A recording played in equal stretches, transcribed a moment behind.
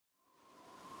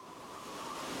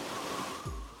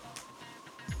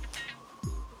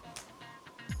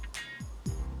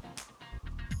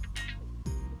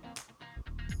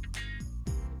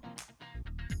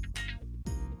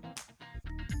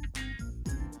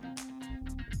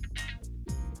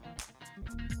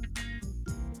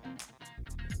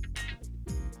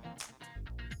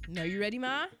Are you ready,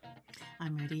 Ma?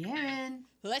 I'm ready, Erin.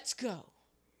 Let's go.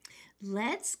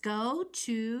 Let's go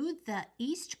to the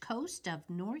east coast of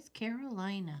North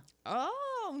Carolina.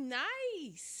 Oh,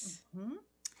 nice.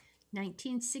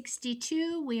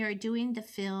 1962, we are doing the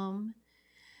film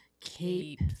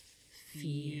Cape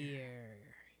Fear.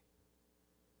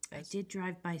 I did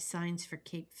drive by signs for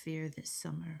Cape Fear this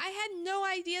summer. I had no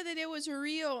idea that it was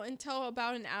real until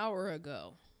about an hour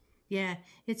ago. Yeah,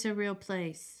 it's a real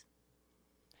place.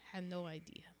 Had no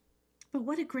idea. But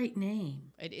what a great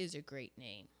name. It is a great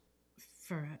name.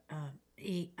 For a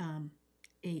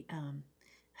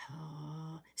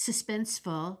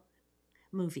suspenseful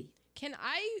movie. Can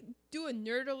I do a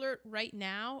nerd alert right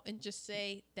now and just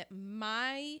say that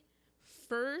my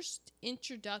first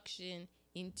introduction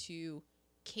into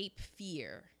Cape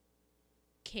Fear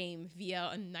came via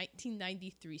a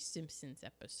 1993 Simpsons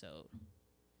episode.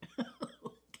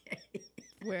 Okay.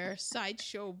 Where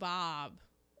Sideshow Bob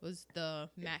was the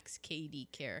Max Cady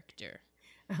character.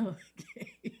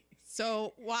 Okay.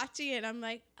 So watching it, I'm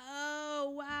like,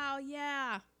 oh, wow,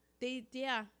 yeah.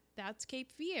 That's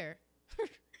Cape Fear.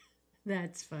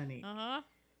 That's funny. Uh-huh.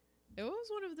 It was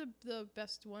one of the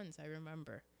best ones I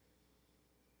remember.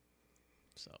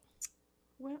 So.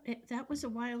 Well, that was a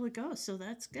while ago, so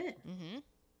that's good. Mm-hmm.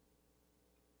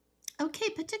 Okay,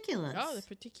 particulars. Oh, the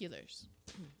particulars.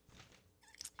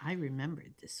 I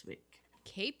remembered this week.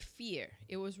 Cape Fear.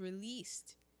 It was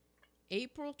released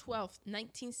April 12th,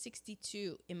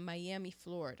 1962 in Miami,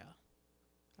 Florida.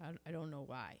 I don't know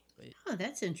why. But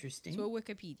that's interesting. That's what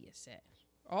Wikipedia said.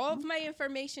 All of my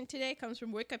information today comes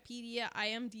from Wikipedia,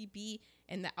 IMDb,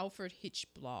 and the Alfred Hitch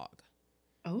blog.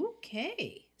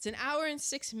 Okay. It's an hour and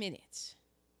 6 minutes.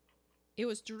 It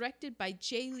was directed by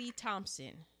J. Lee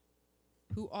Thompson,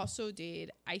 who also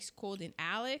did Ice Cold and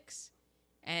Alex.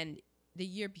 And the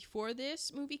year before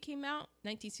this movie came out,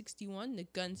 1961, The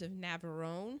Guns of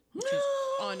Navarone, which is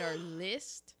on our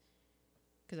list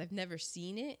because I've never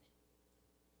seen it.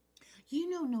 You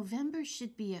know, November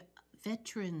should be a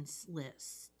veterans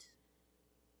list.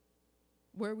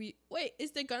 Wait,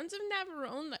 is The Guns of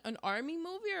Navarone an army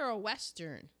movie or a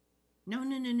Western?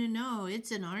 No.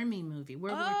 It's an army movie.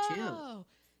 World War II.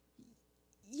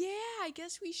 Yeah, I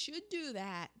guess we should do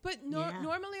that. But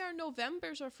normally our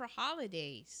Novembers are for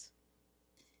holidays.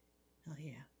 Oh,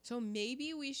 yeah. So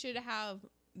maybe we should have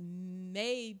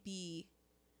the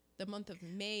month of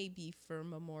May be for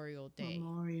Memorial Day.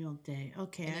 Memorial Day.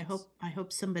 Okay, I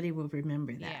hope somebody will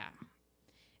remember that. Yeah.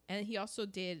 And he also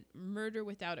did Murder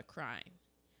Without a Crime.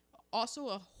 Also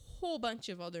a whole bunch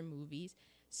of other movies.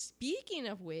 Speaking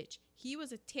of which, he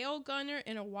was a tail gunner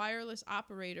and a wireless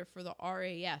operator for the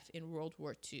RAF in World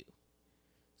War II.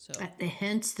 So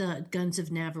hence the Guns of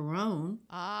Navarone.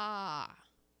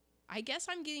 I guess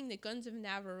I'm getting the Guns of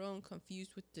Navarone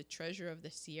confused with the Treasure of the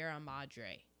Sierra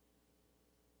Madre.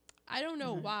 I don't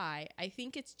know why. I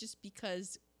think it's just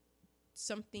because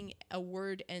a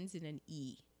word ends in an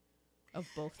E of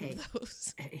both of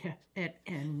those.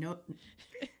 And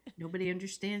nobody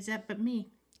understands that but me.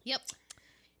 Yep.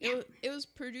 It was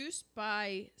produced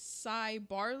by Cy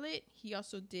Bartlett. He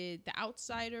also did The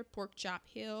Outsider, Pork Chop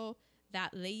Hill,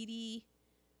 That Lady.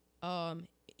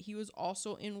 He was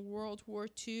also in World War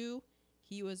II.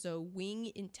 He was a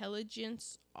wing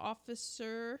intelligence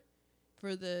officer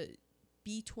for the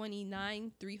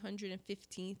B-29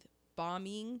 315th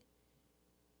bomb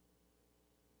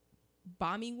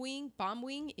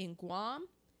wing in Guam.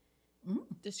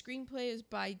 The screenplay is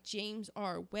by James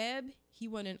R. Webb. He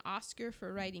won an Oscar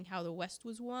for writing How the West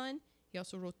Was Won. He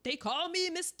also wrote They Call Me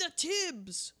Mr.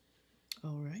 Tibbs.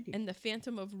 Alrighty. And The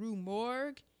Phantom of Rue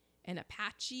Morgue and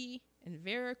Apache and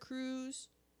Veracruz.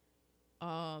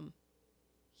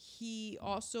 He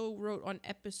also wrote on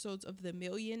episodes of The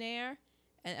Millionaire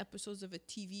and episodes of a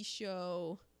TV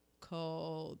show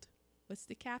called, what's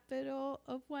the capital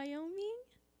of Wyoming?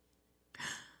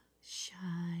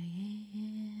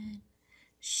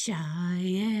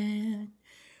 Cheyenne,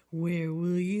 where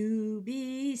will you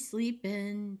be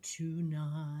sleeping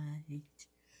tonight?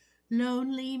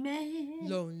 Lonely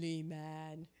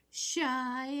man.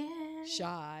 Cheyenne.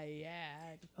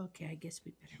 Okay, I guess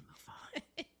we better move on.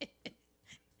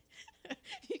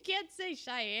 You can't say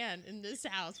Cheyenne in this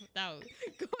house without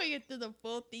going into the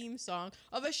full theme song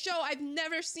of a show I've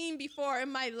never seen before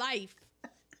in my life.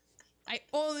 I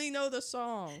only know the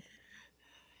song.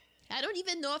 I don't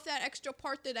even know if that extra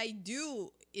part that I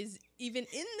do is even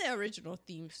in the original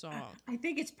theme song. I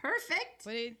think it's perfect.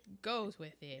 But it goes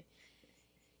with it.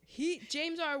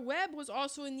 James R. Webb was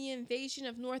also in the invasion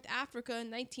of North Africa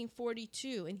in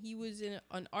 1942, and he was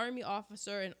an army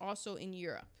officer and also in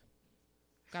Europe.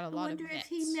 Got a lot of vets. I wonder if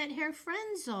he met Herr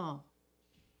Frenzel.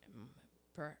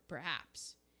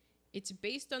 perhaps. It's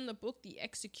based on the book The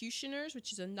Executioners,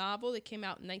 which is a novel that came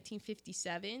out in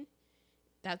 1957.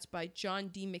 That's by John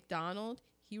D. MacDonald.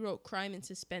 He wrote crime and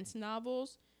suspense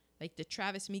novels, like the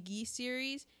Travis McGee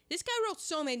series. This guy wrote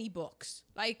so many books.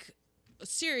 Like,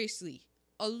 seriously,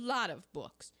 a lot of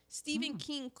books. Stephen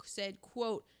King said,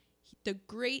 quote, "The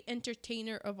great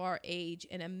entertainer of our age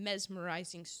and a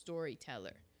mesmerizing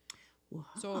storyteller." Wow.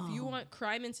 So if you want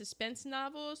crime and suspense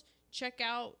novels, check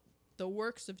out the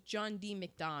works of John D.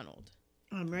 MacDonald.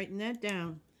 I'm writing that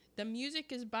down. The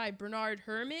music is by Bernard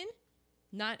Herrmann,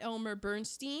 not Elmer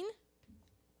Bernstein.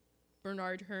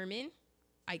 Bernard Herrmann.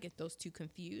 I get those two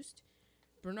confused.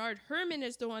 Bernard Herrmann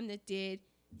is the one that did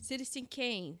Citizen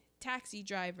Kane, Taxi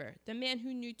Driver, The Man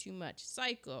Who Knew Too Much,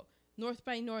 Psycho, North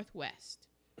by Northwest,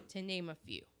 to name a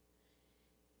few.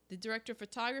 The director of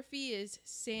photography is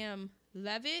Sam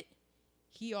Levitt.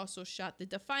 He also shot The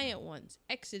Defiant Ones,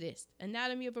 Exodus,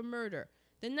 Anatomy of a Murder,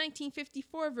 the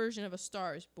 1954 version of A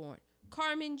Star is Born,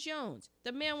 Carmen Jones,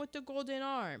 The Man with the Golden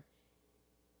Arm.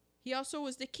 He also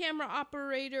was the camera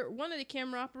operator, one of the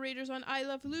camera operators on I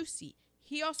Love Lucy.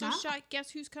 He also shot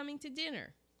Guess Who's Coming to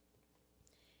Dinner.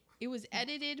 It was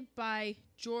edited by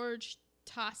George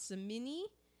Tassamini.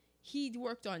 He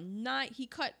worked on he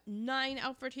cut 9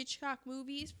 Alfred Hitchcock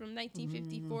movies from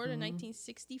 1954 to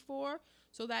 1964.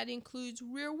 So that includes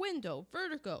Rear Window,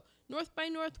 Vertigo, North by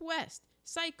Northwest,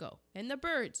 Psycho, and The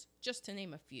Birds, just to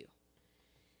name a few.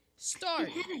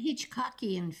 Starring. It had a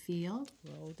Hitchcockian feel.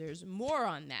 Well, there's more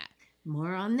on that.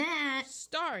 More on that.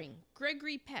 Starring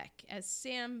Gregory Peck as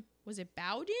Sam, was it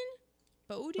Bowden?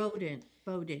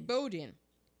 Bowden.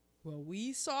 Well,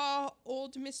 we saw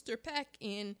old Mr. Peck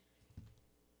in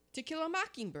To Kill a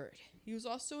Mockingbird. He was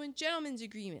also in Gentleman's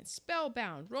Agreement,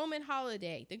 Spellbound, Roman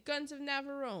Holiday, The Guns of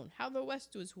Navarone, How the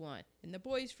West Was Won, and The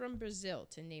Boys from Brazil,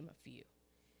 to name a few.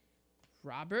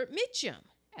 Robert Mitchum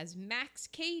as Max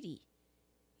Cady.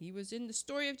 He was in The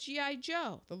Story of G.I.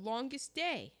 Joe, The Longest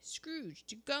Day, Scrooge,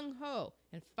 Gung Ho,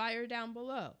 and Fire Down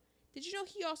Below. Did you know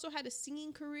he also had a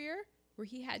singing career where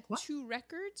he had 2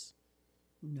 records?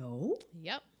 No.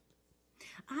 Yep.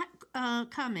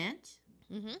 Comment.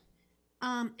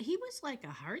 Mm-hmm. He was like a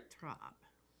heartthrob.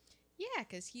 Yeah,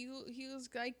 because he was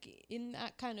like in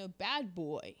that kind of bad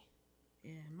boy.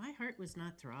 Yeah, my heart was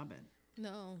not throbbing.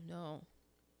 No.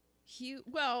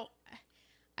 Well,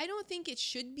 I don't think it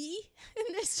should be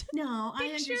in this. No,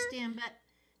 picture. I understand, but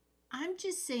I'm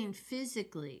just saying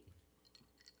physically.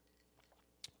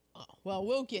 Oh, well,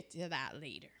 we'll get to that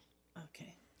later.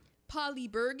 Okay. Polly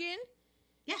Bergen.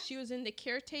 Yeah. She was in The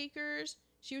Caretakers.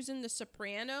 She was in The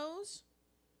Sopranos.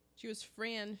 She was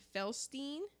Fran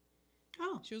Felstein.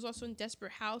 Oh. She was also in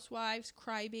Desperate Housewives,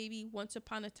 Crybaby, Once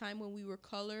Upon a Time When We Were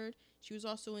Colored. She was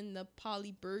also in The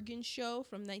Polly Bergen Show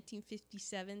from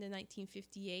 1957 to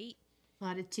 1958. A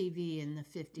lot of TV in the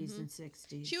 50s and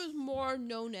 60s. She was more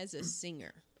known as a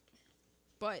singer.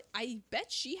 But I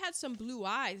bet she had some blue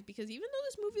eyes, because even though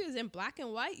this movie was in black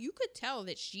and white, you could tell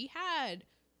that she had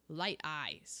light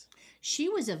eyes. She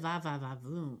was a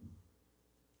va-va-va-voom.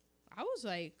 I was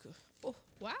like, oh,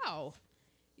 wow.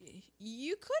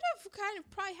 You could have kind of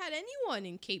probably had anyone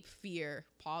in Cape Fear,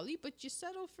 Polly, but you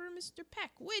settled for Mr.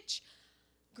 Peck, which,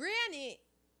 granted,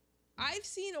 I've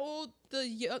seen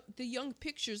the young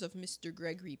pictures of Mr.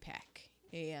 Gregory Peck,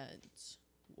 and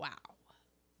wow.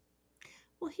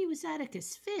 Well, he was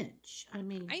Atticus Finch. I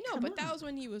mean, I know, but that was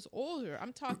when he was older.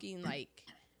 I'm talking like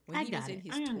when he was in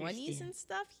his 20s and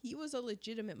stuff. He was a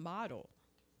legitimate model.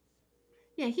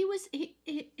 Yeah, he was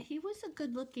a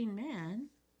good-looking man.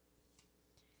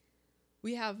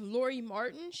 We have Lori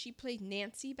Martin. She played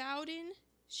Nancy Bowden.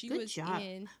 Good job.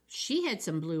 She had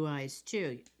some blue eyes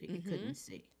too. You couldn't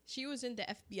see. She was in the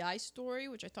FBI Story,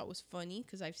 which I thought was funny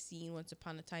because I've seen Once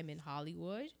Upon a Time in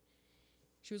Hollywood.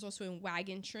 She was also in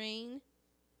Wagon Train,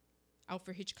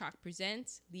 Alfred Hitchcock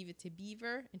Presents, Leave It to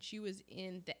Beaver, and she was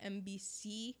in the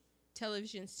NBC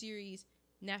television series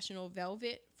National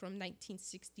Velvet from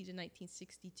 1960 to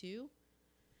 1962.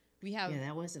 We have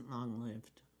that wasn't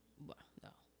long-lived. Well, no,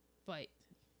 but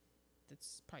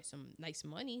that's probably some nice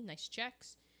money, nice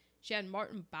checks. She had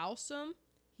Martin Balsam.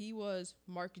 He was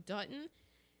Mark Dutton.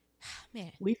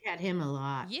 Man, we've had him a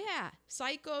lot. Yeah,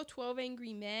 Psycho, 12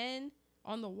 Angry Men,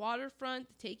 On the Waterfront,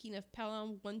 The Taking of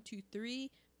Pelham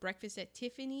 123, Breakfast at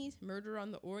Tiffany's, Murder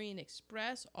on the Orient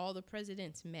Express, All the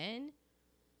President's Men.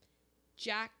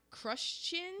 Jack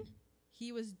Crushchin,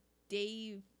 he was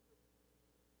Dave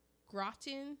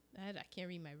Groton. I can't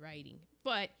read my writing,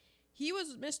 but he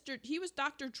was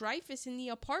Dr. Dreyfus in The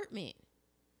Apartment.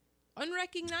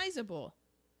 Unrecognizable.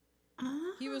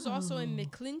 Oh. He was also in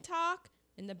McClintock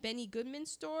in the Benny Goodman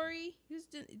story.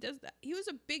 He was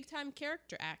a big time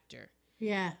character actor.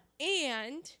 Yeah.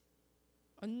 And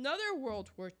another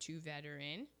World War II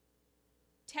veteran,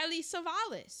 Telly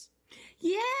Savalas.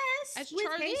 Yes, As with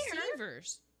Charlie hair.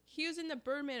 Severs. He was in The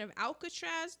Birdman of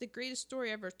Alcatraz, The Greatest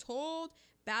Story Ever Told,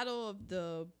 Battle of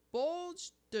the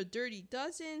Bulge, The Dirty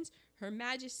Dozens, Her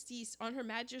Majesty's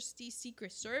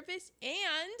Secret Service,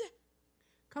 and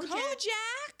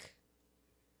Kojak.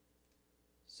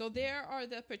 So there are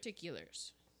the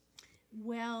particulars.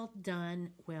 Well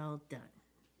done, well done.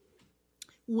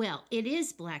 Well, it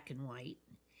is black and white.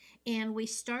 And we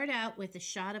start out with a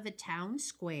shot of a town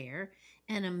square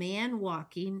and a man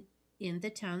walking in the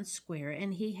town square.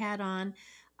 And he had on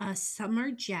a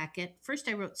summer jacket. First,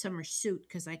 I wrote summer suit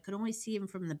because I could only see him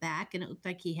from the back, and it looked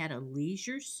like he had a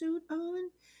leisure suit on.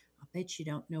 I'll bet you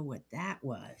don't know what that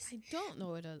was. I don't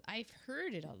know it. I've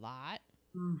heard it a lot.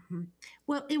 Mm-hmm.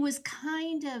 Well, it was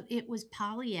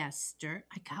polyester.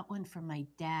 I got one from my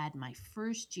dad my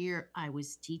first year I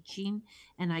was teaching,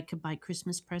 and I could buy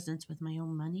Christmas presents with my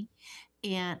own money.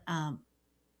 And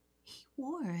he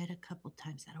wore it a couple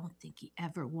times. I don't think he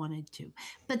ever wanted to.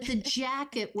 But the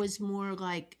jacket was more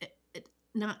like,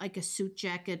 not like a suit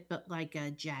jacket, but like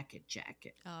a jacket.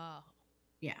 Oh.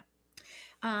 Yeah.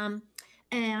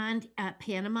 And a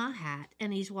Panama hat,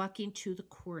 and he's walking to the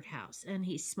courthouse, and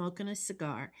he's smoking a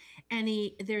cigar, and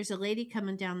there's a lady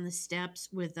coming down the steps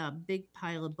with a big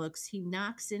pile of books. He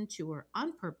knocks into her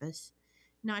on purpose,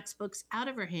 knocks books out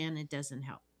of her hand, and doesn't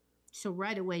help. So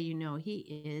right away, you know he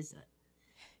is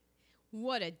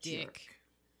what a dick. Jerk.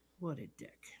 What a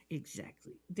dick.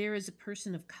 Exactly. There is a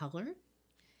person of color.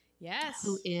 Yes.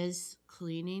 Who is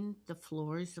cleaning the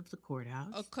floors of the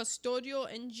courthouse. A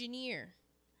custodial engineer.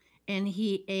 And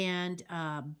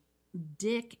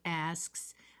Dick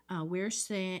asks, where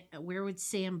would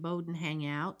Sam Bowden hang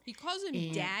out? He calls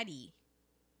him Daddy.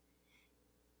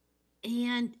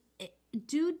 And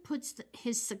dude puts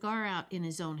his cigar out in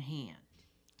his own hand.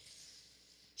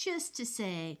 Just to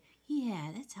say,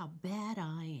 yeah, that's how bad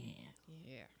I am.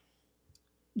 Yeah.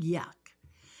 Yuck.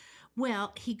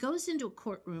 Well, he goes into a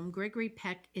courtroom. Gregory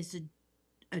Peck is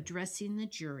addressing the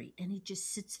jury, and he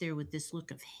just sits there with this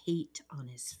look of hate on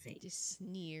his face. Just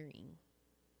sneering.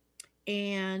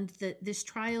 And this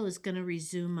trial is going to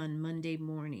resume on Monday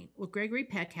morning. Well, Gregory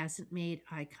Peck hasn't made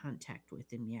eye contact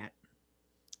with him yet.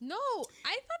 No,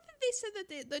 I thought that they said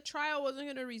that the trial wasn't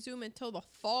going to resume until the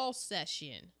fall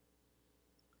session.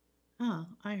 Oh,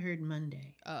 I heard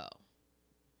Monday. Oh.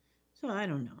 So I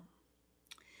don't know.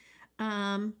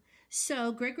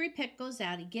 So Gregory Peck goes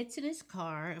out. He gets in his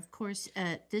car. Of course,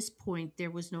 at this point,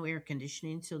 there was no air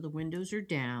conditioning, so the windows are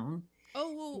down.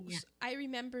 Oh, well, yeah. I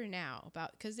remember now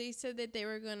because they said that they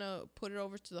were going to put it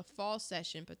over to the fall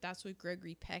session, but that's what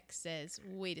Gregory Peck says.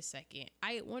 Wait a second.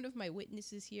 One of my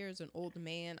witnesses here is an old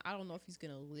man. I don't know if he's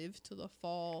going to live to the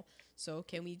fall, so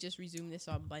can we just resume this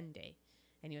on Monday?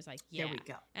 And he was like, yeah. There we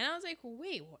go. And I was like,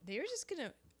 wait, they're just going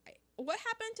to... What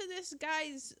happened to this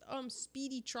guy's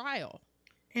speedy trial?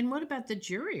 And what about the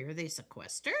jury? Are they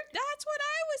sequestered? That's what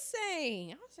I was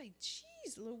saying. I was like,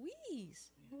 geez, Louise.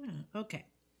 Yeah, okay.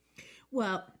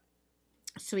 Well,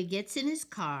 so he gets in his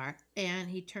car and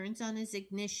he turns on his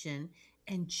ignition,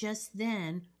 and just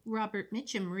then Robert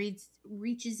Mitchum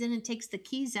reaches in and takes the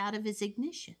keys out of his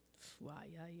ignition.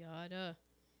 Yada.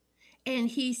 And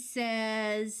he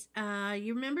says,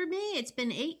 you remember me? It's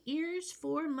been 8 years,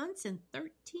 4 months, and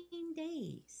 13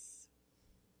 days.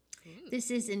 Ooh. This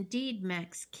is indeed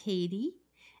Max Cady.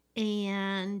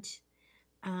 And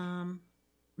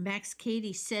Max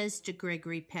Cady says to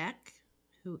Gregory Peck,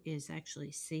 who is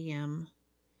actually Sam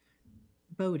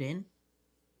Bowden,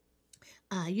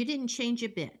 you didn't change a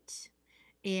bit.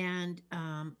 And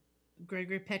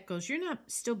Gregory Peck goes, you're not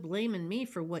still blaming me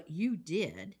for what you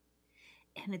did.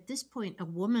 And at this point, a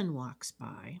woman walks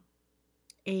by,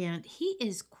 and he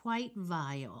is quite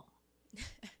vile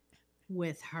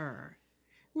with her.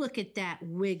 Look at that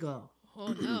wiggle.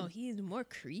 Oh, no, he's more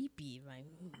creepy. Like,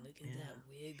 look at that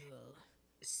wiggle.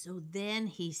 So then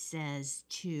he says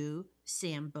to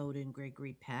Sam Bowden,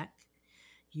 Gregory Peck,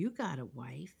 you got a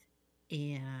wife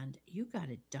and you got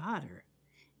a daughter.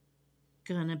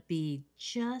 Gonna be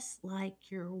just like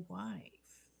your wife.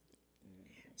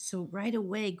 So right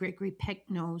away, Gregory Peck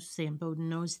knows, Sam Bowden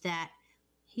knows that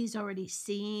he's already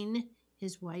seen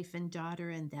his wife and daughter,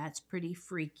 and that's pretty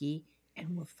freaky.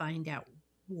 And we'll find out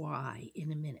why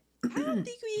in a minute. I don't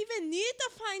think we even need to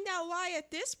find out why at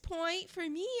this point. For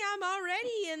me, I'm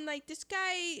already in, like, this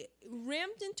guy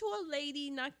rammed into a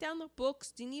lady, knocked down the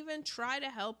books, didn't even try to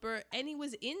help her, and he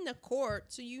was in the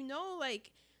court. So,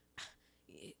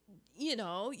 you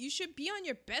know, you should be on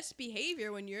your best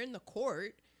behavior when you're in the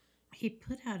court. He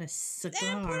put out a Then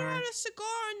cigar. put out a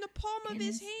cigar in the palm of in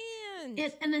his his-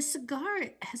 hand. and a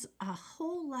cigar has a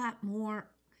whole lot more,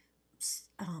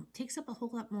 takes up a whole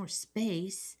lot more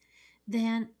space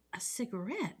than a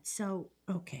cigarette. So,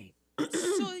 okay.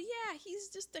 So yeah, he's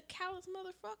just a callous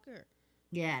motherfucker.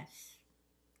 Yes.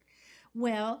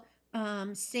 Well,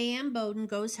 Sam Bowden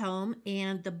goes home,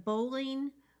 and the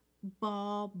bowling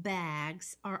ball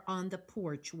bags are on the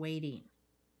porch waiting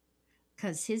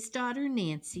because his daughter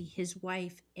Nancy, his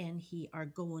wife, and he are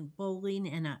going bowling,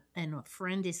 and a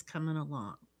friend is coming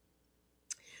along.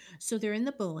 So they're in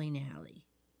the bowling alley,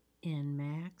 and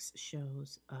Max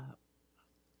shows up.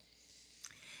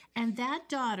 And that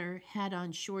daughter had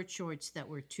on short shorts that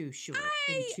were too short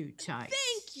and too tight.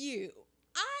 Thank you.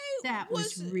 That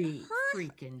was really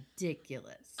freaking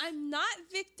ridiculous. I'm not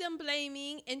victim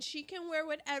blaming, and she can wear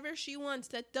whatever she wants.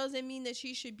 That doesn't mean that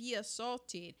she should be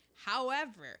assaulted.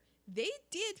 However, they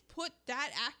did put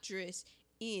that actress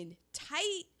in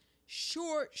tight,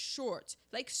 short shorts,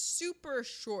 like super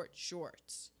short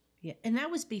shorts. Yeah, and that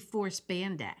was before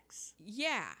spandex.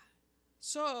 Yeah.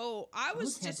 So I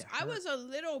was Those had just, to I hurt. was a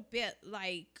little bit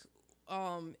like,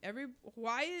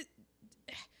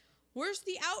 where's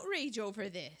the outrage over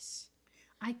this?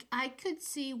 I could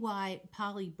see why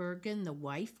Polly Bergen, the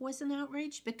wife, wasn't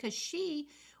outraged because she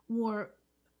wore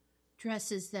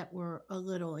dresses that were a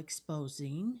little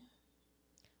exposing.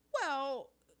 Well,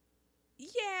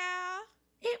 yeah.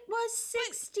 It was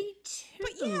 62.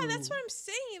 But yeah, that's what I'm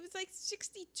saying. It was like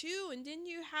 62, and then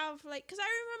you have like, because I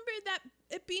remember that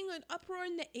it being an uproar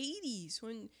in the 80s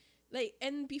when, like,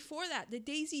 and before that, the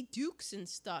Daisy Dukes and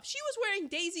stuff. She was wearing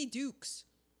Daisy Dukes.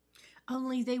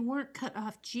 Only they weren't cut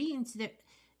off jeans.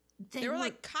 They were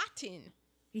like cotton.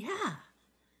 Yeah.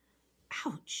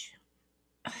 Ouch.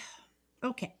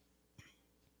 Okay.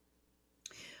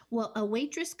 Well, a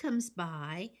waitress comes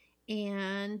by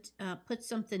and puts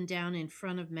something down in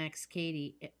front of Max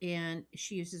Cady, and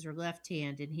she uses her left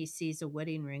hand, and he sees a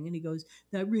wedding ring, and he goes,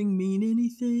 "That ring mean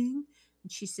anything?"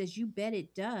 And she says, "You bet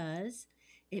it does.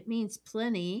 It means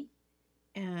plenty."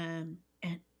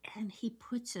 And he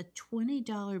puts a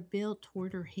 $20 bill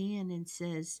toward her hand and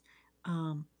says,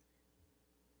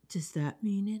 "Does that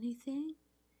mean anything?"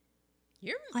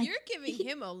 You're giving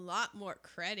him a lot more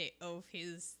credit of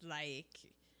his, like,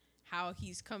 how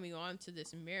he's coming on to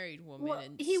this married woman, Well,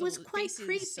 and he was quite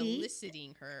basically creepy.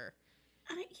 soliciting her.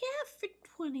 Yeah, for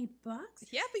 $20.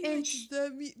 Yeah, but, And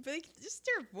just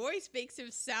her voice makes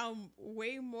him sound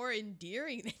way more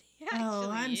endearing than he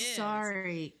actually is. I'm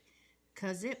sorry,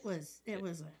 because it was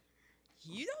a.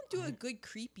 You don't do a good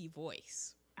creepy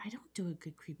voice. I don't do a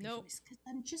good creepy Nope. voice because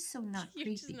I'm just so not You're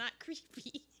creepy. just not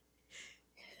creepy.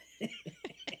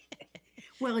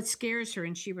 Well, it scares her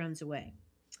and she runs away.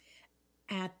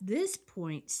 At this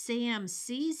point, Sam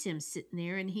sees him sitting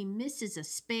there and he misses a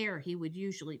spare he would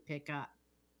usually pick up.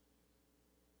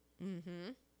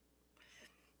 Mm-hmm.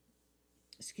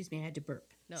 Excuse me, I had to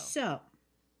burp. No. So,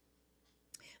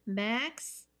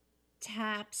 Max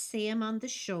taps Sam on the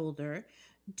shoulder.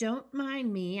 "Don't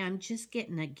mind me, I'm just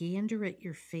getting a gander at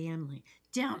your family."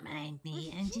 "Don't mind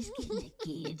me, I'm just getting a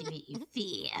gander at your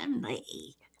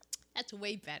family." That's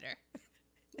way better.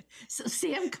 So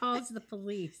Sam calls the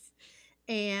police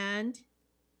and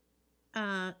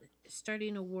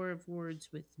starting a war of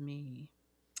words with me.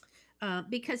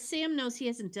 Because Sam knows he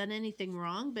hasn't done anything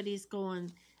wrong, but he's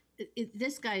going,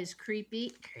 this guy is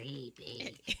creepy.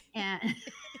 And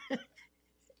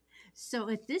so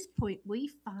at this point, we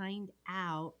find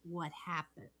out what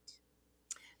happened.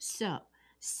 So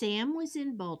Sam was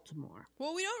in Baltimore.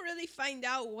 Well, we don't really find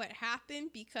out what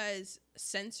happened because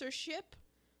censorship.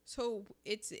 So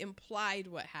it's implied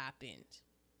what happened.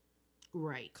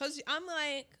 Right. Because I'm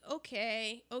like,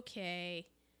 okay.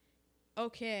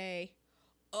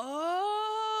 Oh.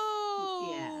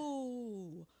 Yeah.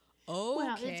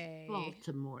 Okay. Well, it's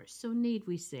Baltimore, so need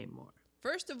we say more?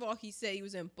 First of all, he said he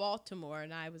was in Baltimore,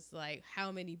 and I was like,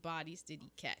 how many bodies did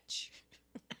he catch?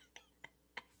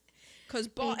 Because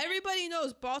everybody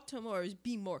knows Baltimore is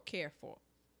be more careful.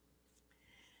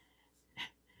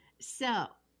 So,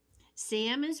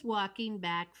 Sam is walking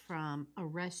back from a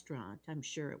restaurant. I'm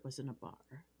sure it wasn't a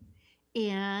bar.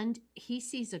 And he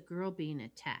sees a girl being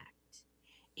attacked.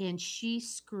 And she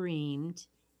screamed.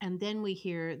 And then we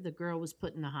hear the girl was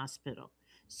put in the hospital.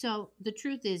 So the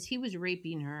truth is he was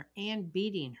raping her and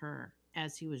beating her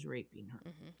as he was raping her.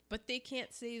 Mm-hmm. But they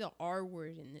can't say the R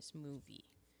word in this movie.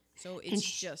 So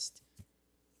it's just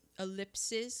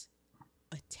ellipses,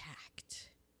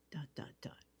 attacked. ... Another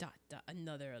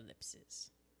Another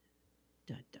ellipsis. ...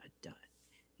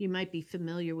 You might be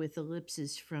familiar with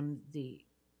ellipses from the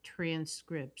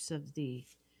transcripts of the.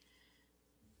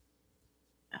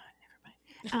 Oh,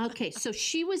 never mind. Okay, so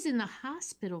she was in the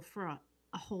hospital for a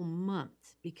whole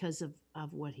month because of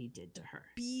what he did to her.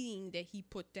 Beating that he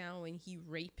put down when he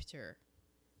raped her.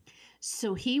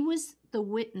 So he was the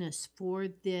witness for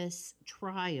this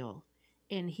trial,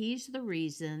 and he's the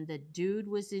reason that dude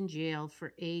was in jail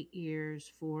for 8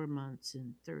 years, 4 months,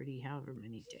 and 30, however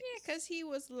many days. Yeah, because he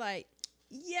was like,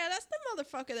 yeah, that's the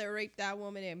motherfucker that raped that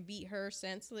woman and beat her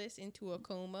senseless into a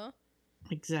coma.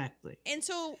 Exactly. And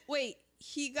so, wait,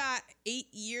 he got 8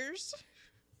 years?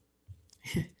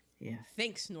 Yeah.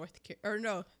 Thanks,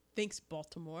 thanks,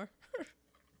 Baltimore.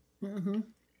 Mm-hmm.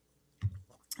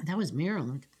 That was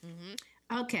Maryland.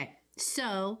 Mm-hmm. Okay,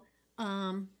 so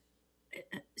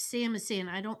Sam is saying,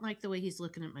 I don't like the way he's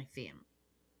looking at my family.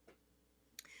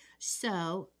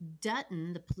 So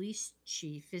Dutton, the police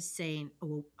chief, is saying,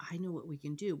 oh, I know what we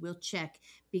can do. We'll check,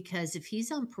 because if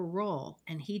he's on parole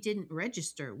and he didn't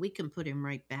register, we can put him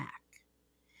right back.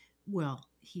 Well,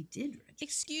 he did register.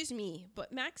 Excuse me,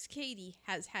 but Max Cady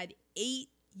has had 8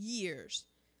 years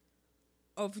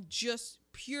of just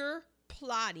pure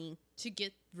plotting to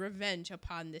get revenge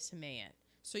upon this man.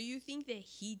 So you think that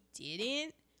he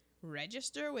didn't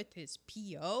register with his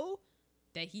PO?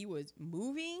 That he was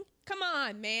moving? Come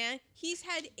on, man. He's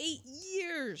had 8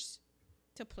 years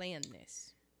to plan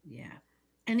this. Yeah.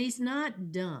 And he's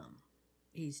not dumb.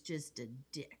 He's just a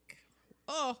dick.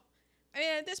 Oh, I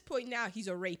mean, at this point now, he's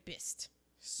a rapist.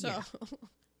 So. Yeah.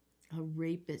 A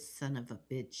rapist son of a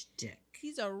bitch dick.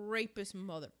 He's a rapist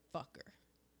motherfucker.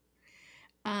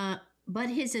 But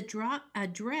his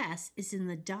address is in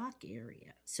the dock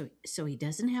area. So he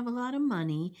doesn't have a lot of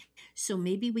money. So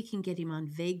maybe we can get him on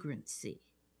vagrancy.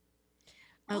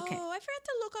 Okay. Oh, I forgot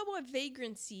to look up what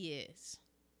vagrancy is.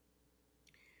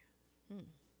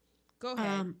 Go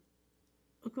ahead.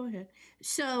 Go ahead.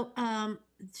 So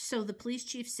the police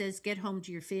chief says, get home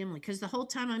to your family. Because the whole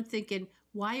time I'm thinking,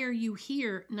 why are you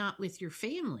here not with your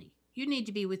family? You need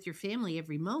to be with your family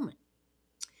every moment.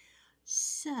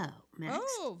 So, Max.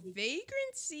 Oh,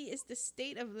 vagrancy is the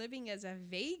state of living as a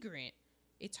vagrant.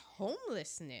 It's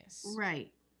homelessness.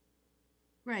 Right.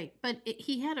 Right. But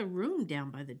he had a room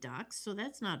down by the docks, so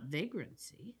that's not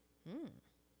vagrancy.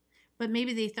 But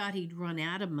maybe they thought he'd run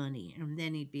out of money and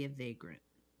then he'd be a vagrant.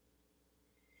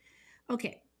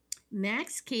 Okay.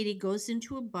 Max Cady goes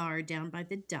into a bar down by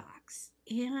the docks,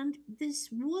 and this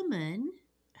woman,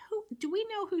 do we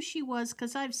know who she was?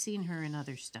 Because I've seen her in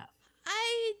other stuff.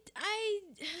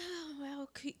 Well,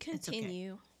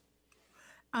 continue.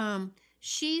 Okay.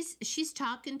 She's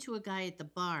talking to a guy at the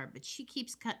bar, but she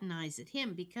keeps cutting eyes at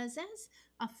him because, as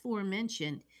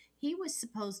aforementioned, he was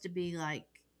supposed to be like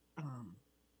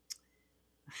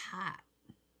hot,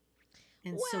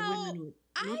 and so women would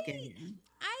look at him.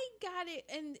 I got it,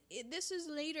 and this is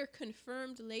later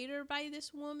confirmed later by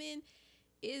this woman,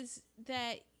 is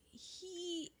that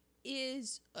he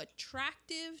is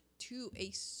attractive to a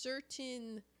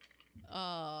certain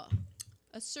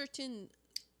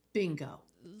bingo,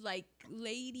 like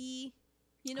lady,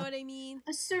 you know what I mean?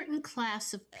 A certain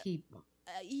class of people.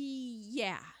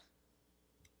 Yeah.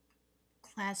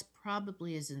 Class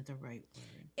probably isn't the right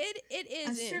word. It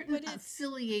isn't. A certain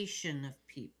affiliation of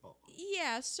people.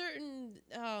 Yeah, certain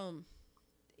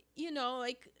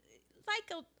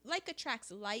like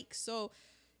attracts like, so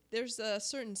there's a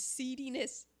certain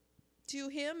seediness to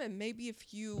him, and maybe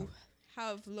if you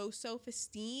have low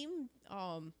self-esteem,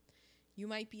 you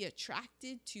might be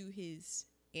attracted to his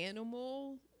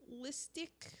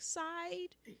animalistic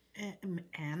side.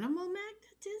 Animal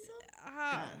magnetism?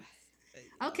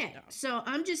 Okay, so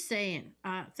I'm just saying,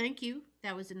 thank you.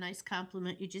 That was a nice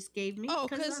compliment you just gave me. Oh,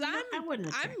 because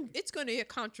it's going to get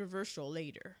controversial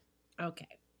later.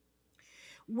 Okay.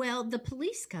 Well, the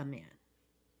police come in,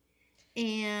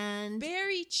 and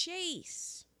Barry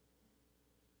Chase.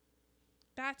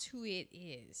 That's who it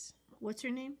is. What's her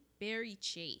name? Barry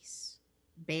Chase.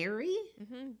 Barry?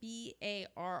 Mm-hmm.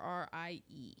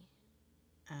 Barrie.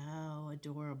 Oh,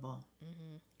 adorable.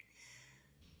 Mm-hmm.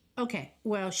 Okay,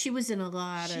 well, she was in a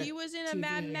lot of. She was in a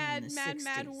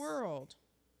mad world.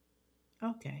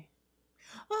 Okay.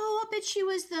 Oh, I bet she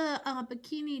was the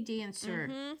bikini dancer.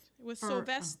 Mm-hmm. With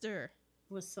Sylvester.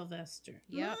 With Sylvester.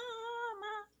 Yep.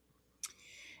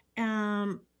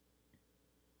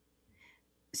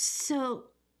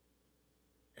 So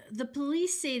the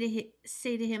police say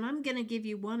to him, I'm going to give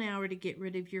you 1 hour to get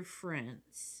rid of your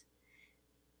friends.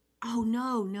 Oh,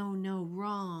 no,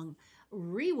 wrong.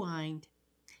 Rewind.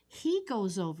 He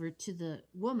goes over to the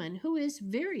woman who is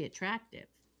very attractive.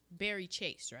 Barry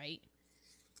Chase, right?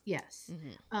 Yes.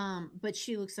 Mm-hmm. But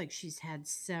she looks like she's had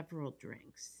several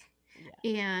drinks.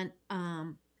 Yeah.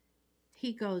 And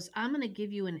he goes, I'm going to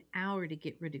give you an hour to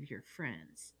get rid of your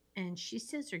friends. And she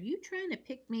says, Are you trying to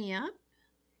pick me up?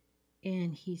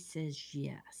 And he says,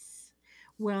 Yes.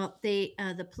 Well, the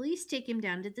police take him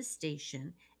down to the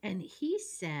station, and he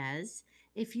says,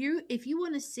 if you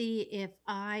want to see if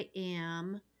I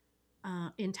am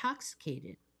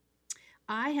intoxicated,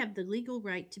 I have the legal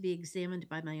right to be examined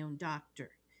by my own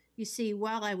doctor. You see,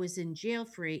 while I was in jail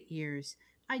for 8 years,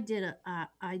 I did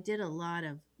a lot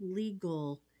of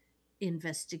legal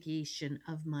investigation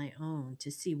of my own to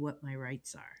see what my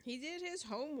rights are. He did his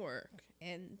homework,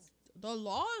 and the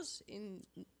laws in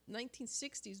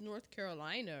 1960s North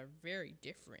Carolina are very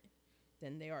different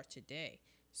than they are today.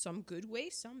 Some good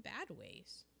ways, some bad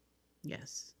ways.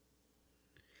 Yes.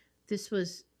 This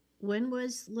was when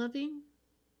was Loving?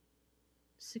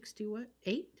 60 what?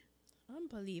 8?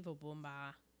 Unbelievable,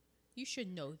 Ma. You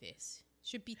should know this.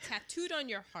 Should be tattooed on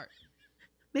your heart.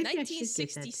 Maybe I should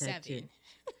get that tattoo. 1967.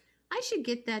 I should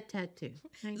get that tattoo.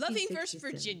 Loving versus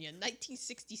 1967. Virginia,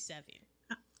 1967.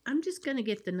 I'm just going to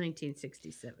get the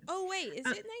 1967. Oh, wait, is it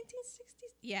 1960?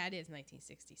 Yeah, it is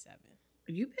 1967.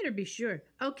 You better be sure.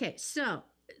 Okay, so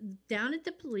down at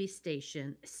the police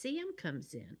station, Sam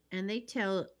comes in and they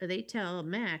tell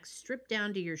Max, strip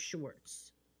down to your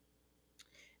shorts.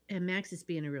 And Max is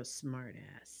being a real smart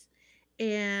ass.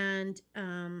 And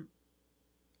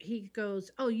he goes,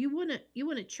 "Oh, you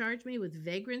wanna charge me with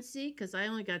vagrancy because I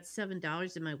only got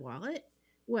 $7 in my wallet?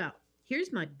 Well,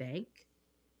 here's my bank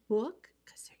book,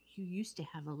 because you used to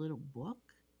have a little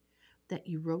book that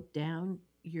you wrote down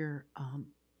your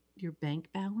bank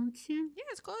balance in." Yeah,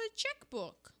 it's called a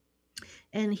checkbook.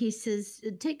 And he says,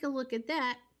 "Take a look at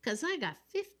that, because I got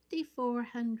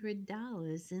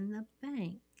 $5,400 in the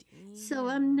bank. So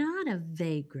I'm not a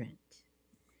vagrant."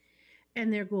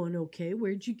 And they're going, "Okay,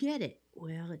 where'd you get it?"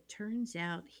 Well, it turns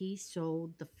out he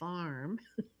sold the farm.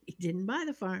 He didn't buy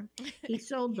the farm. He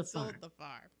sold the farm. Sold the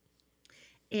farm.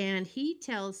 And he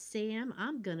tells Sam,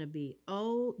 "I'm going to be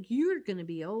old. You're going to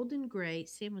be old and gray."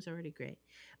 Sam was already gray.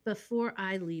 "Before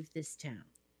I leave this town."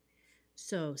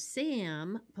 So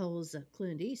Sam pulls a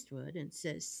Clint Eastwood and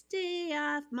says, "Stay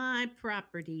off my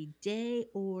property day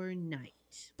or night."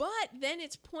 But then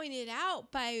it's pointed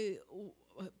out by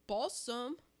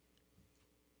Balsam,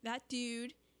 that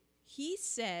dude, he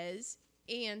says,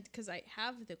 and because I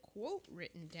have the quote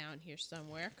written down here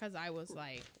somewhere, because I was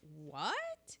like,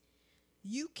 what?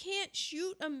 You can't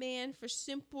shoot a man for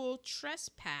simple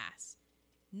trespass.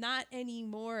 Not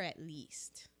anymore, at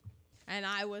least. And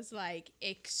I was like,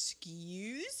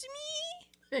 excuse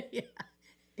me? Yeah.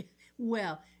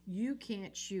 Well, you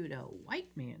can't shoot a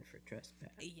white man for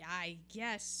trespass. Yeah, I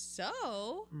guess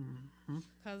so. Mm-hmm.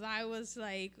 Because I was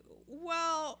like,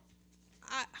 well,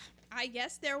 I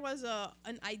guess there was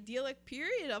an idyllic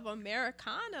period of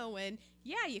Americana when,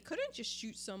 yeah, you couldn't just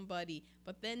shoot somebody.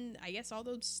 But then I guess all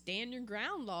those stand your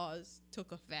ground laws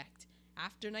took effect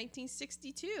after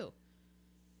 1962.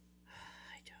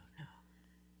 I don't know.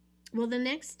 Well, the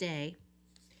next day,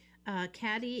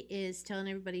 Caddy is telling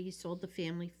everybody he sold the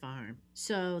family farm.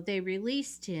 So they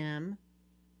released him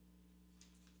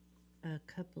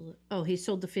he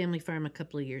sold the family farm a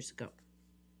couple of years ago.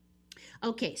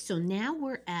 Okay, so now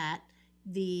we're at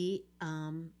the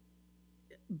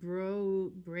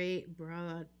Bowden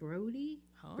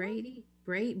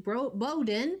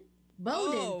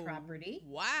property.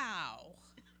 Wow.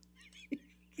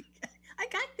 I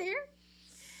got there.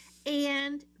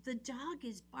 And the dog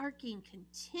is barking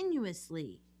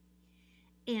continuously.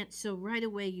 And so right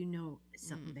away you know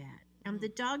something bad. The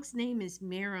dog's name is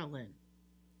Marilyn.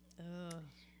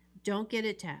 Don't get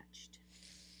attached.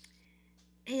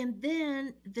 And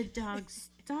then the dog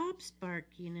stops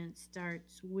barking and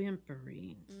starts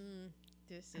whimpering.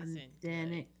 This and isn't then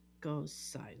good. it goes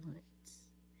silent.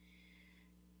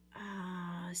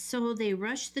 So they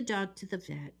rushed the dog to the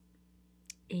vet,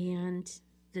 and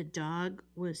the dog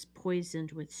was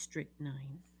poisoned with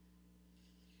strychnine.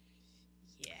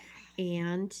 Yeah.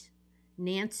 And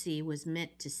Nancy was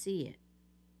meant to see it.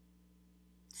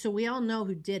 So we all know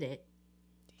who did it.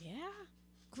 Yeah.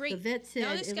 Great. The vet said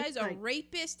Now this guy's a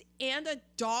rapist and a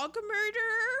dog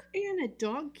murderer? And a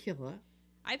dog killer.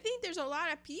 I think there's a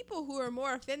lot of people who are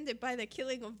more offended by the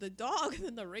killing of the dog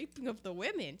than the raping of the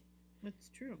women. That's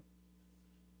true.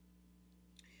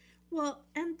 Well,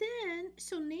 and then,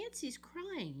 so Nancy's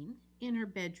crying in her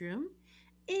bedroom,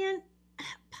 and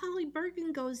Polly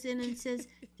Bergen goes in and says,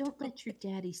 "Don't let your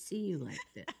daddy see you like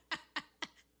this."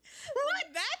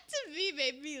 What? That to me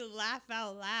made me laugh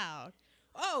out loud.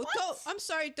 Oh, I'm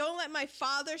sorry, don't let my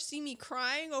father see me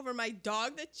crying over my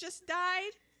dog that just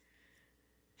died?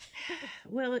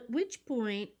 Well, at which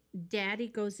point, Daddy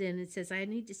goes in and says, I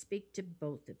need to speak to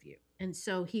both of you. And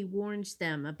so he warns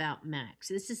them about Max.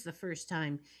 This is the first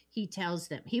time he tells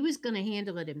them. He was going to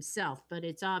handle it himself, but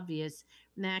it's obvious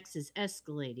Max is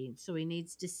escalating. So he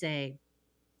needs to say,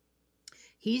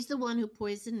 he's the one who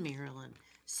poisoned Marilyn.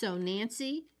 So,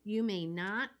 Nancy, you may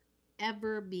not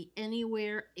ever be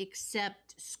anywhere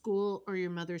except school or your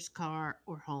mother's car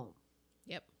or home.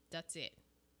 Yep, that's it.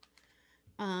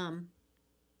 Um,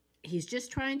 he's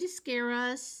just trying to scare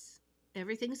us.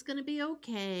 Everything's going to be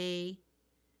okay.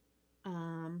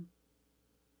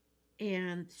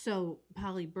 And so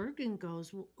Polly Bergen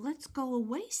goes, well, let's go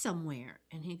away somewhere.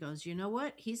 And he goes, you know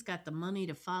what? He's got the money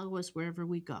to follow us wherever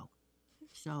we go.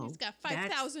 So He's got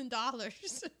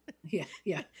 $5,000.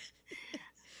 Yeah.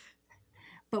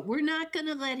 But we're not going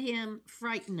to let him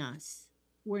frighten us.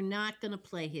 We're not going to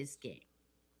play his game.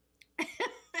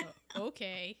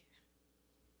 Okay.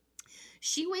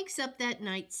 She wakes up that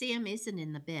night. Sam isn't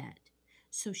in the bed.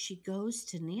 So she goes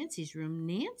to Nancy's room.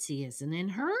 Nancy isn't in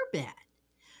her bed.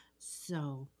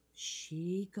 So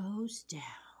she goes down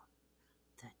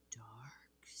the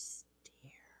dark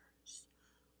stairs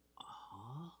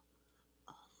all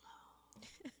alone,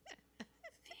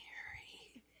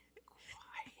 very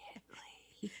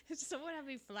quietly. Is someone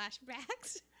having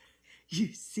flashbacks?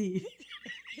 You see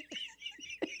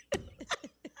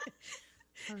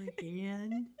her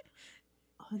hand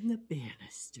on the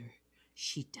banister.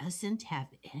 She doesn't have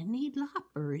any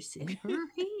loppers in her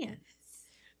hands.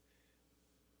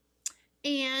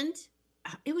 And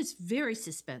it was very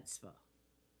suspenseful.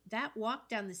 That walk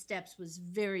down the steps was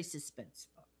very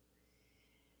suspenseful.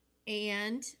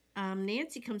 And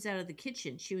Nancy comes out of the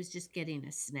kitchen. She was just getting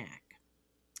a snack.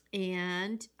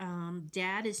 And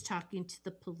Dad is talking to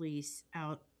the police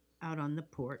out on the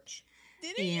porch.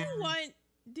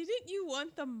 Didn't you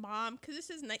want the mom, because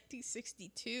this is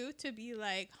 1962, to be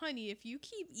like, honey, if you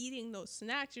keep eating those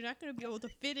snacks, you're not going to be able to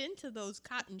fit into those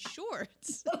cotton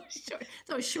shorts.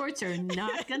 Those shorts are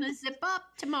not going to zip up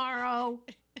tomorrow.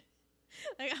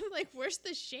 Like, I'm like, where's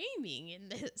the shaming in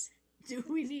this? Do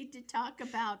we need to talk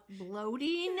about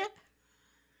bloating?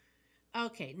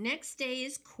 Okay, next day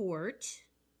is court.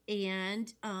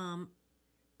 And,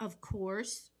 of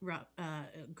course,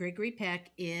 Gregory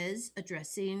Peck is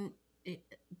addressing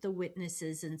the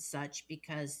witnesses and such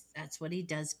because that's what he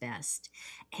does best.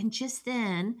 And just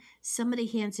then, somebody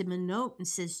hands him a note and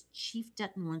says, Chief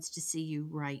Dutton wants to see you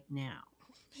right now.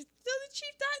 Does the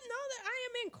Chief Dutton know that I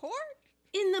am in court?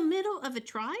 In the middle of a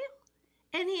trial?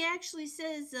 And he actually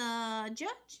says,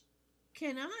 Judge,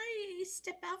 can I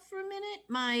step out for a minute?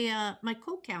 My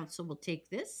co-counsel will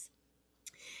take this.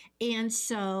 And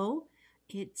so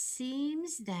it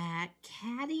seems that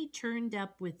Caddy turned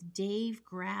up with Dave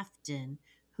Grafton,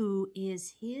 who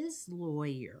is his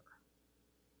lawyer.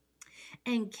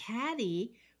 And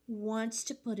Caddy wants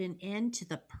to put an end to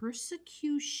the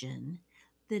persecution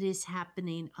that is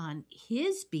happening on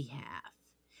his behalf.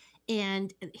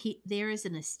 And there is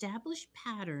an established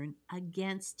pattern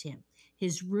against him.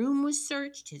 His room was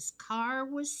searched. His car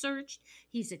was searched.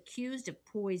 He's accused of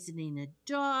poisoning a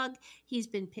dog. He's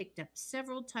been picked up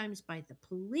several times by the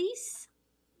police.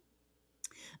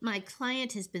 My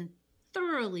client has been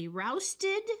thoroughly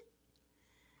rousted.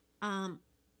 And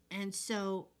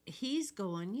so he's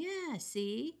going, yeah,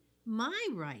 see, my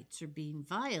rights are being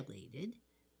violated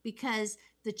because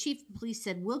the chief of police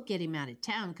said, we'll get him out of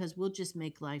town because we'll just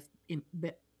make life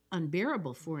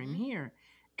unbearable for him here.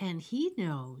 And he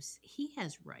knows he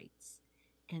has rights.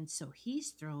 And so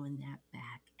he's throwing that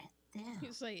back at them.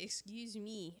 He's like, excuse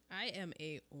me, I am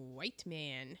a white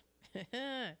man.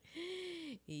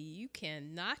 You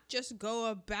cannot just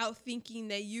go about thinking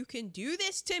that you can do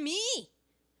this to me.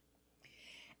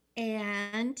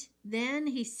 And then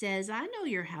he says, I know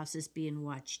your house is being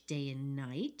watched day and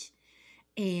night.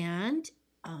 And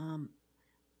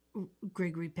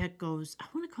Gregory Peck goes, I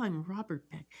want to call him Robert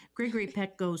Peck. Gregory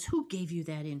Peck goes, who gave you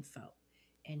that info?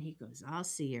 And he goes, I'll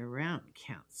see you around,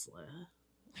 counselor.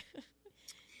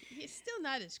 He's still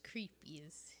not as creepy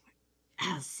as...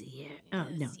 I'll see you. Oh,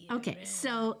 no. Okay,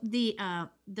 so the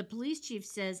police chief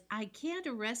says, I can't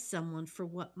arrest someone for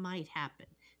what might happen.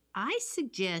 I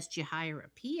suggest you hire a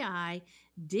PI,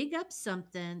 dig up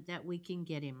something that we can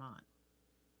get him on.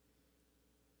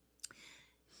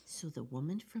 So the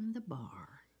woman from the bar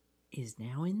is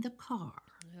now in the car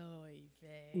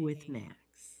with Max.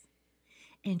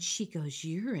 And she goes,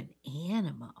 you're an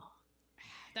animal.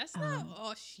 That's not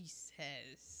all she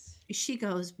says. She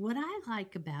goes, what I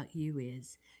like about you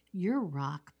is you're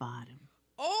rock bottom.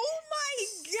 Oh my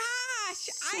gosh.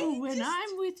 So when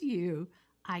I'm with you,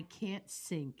 I can't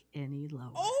sink any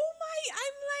lower. Oh my,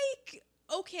 I'm like,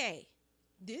 Okay,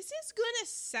 this is gonna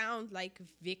sound like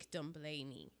victim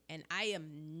blaming, and I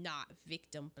am not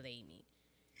victim blaming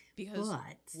because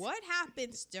But what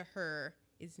happens to her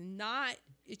is not,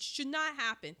 it should not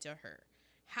happen to her.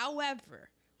 However,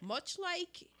 much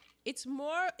like it's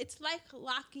like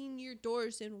locking your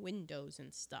doors and windows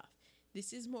and stuff.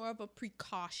 This is more of a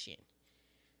precaution.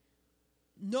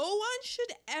 No one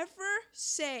should ever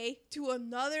say to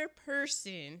another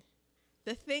person,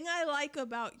 the thing I like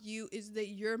about you is that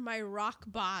you're my rock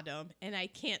bottom and I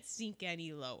can't sink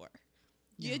any lower.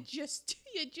 No. You just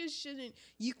shouldn't.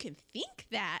 You can think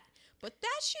that, but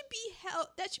that should be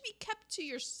that should be kept to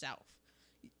yourself.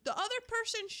 The other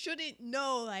person shouldn't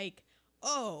know, like,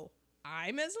 oh,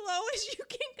 I'm as low as you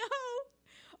can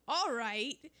go. All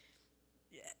right.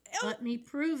 let me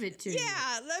prove it to you.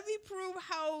 Yeah, let me prove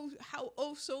how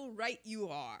oh so right you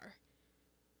are.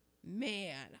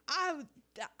 Man, I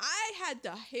had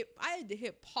to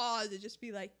hit pause and just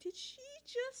be like, did she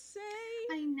just say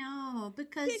I know,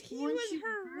 because that he was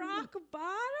her rock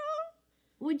bottom?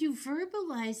 when you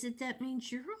verbalize it, that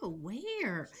means you're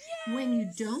aware. When you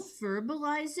don't Yes.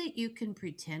 verbalize it, you can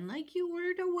pretend like you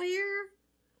weren't aware.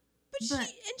 But But-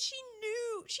 she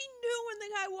knew when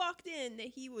the guy walked in that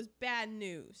he was bad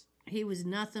news. He was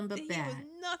nothing but That bad. he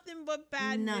was nothing but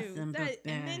bad Nothing news. but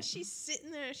And then bad. she's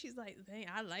sitting there and she's like, "Dang,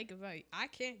 I like about you. I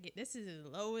can't get this is as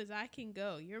low as I can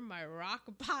go. You're my rock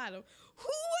bottom." Who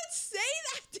would say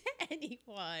that to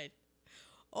anyone?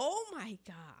 Oh my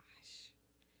gosh.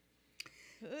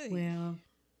 Ugh. Well,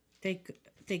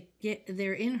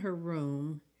 they're in her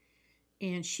room,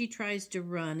 and she tries to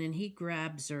run, and he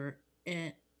grabs her.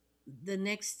 And the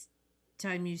next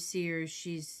time you see her,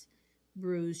 she's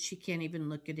bruised. She can't even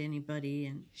look at anybody,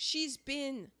 and She's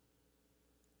been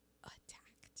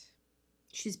attacked.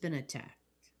 she's been attacked.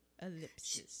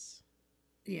 Ellipsis.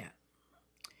 Yeah.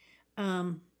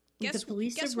 Guess the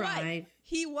police guess arrive. what?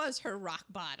 He was her rock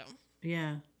bottom.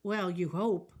 Yeah. Well, you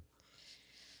hope.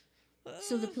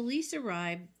 So the Ugh. police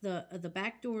arrive. The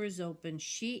back door is open.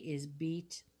 She is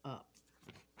beat up.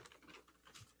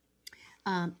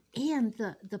 And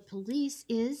the police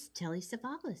is Telly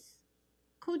Savalas.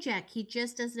 Kojak, he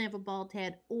just doesn't have a bald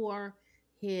head or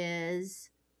his,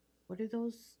 what are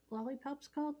those lollipops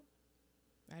called?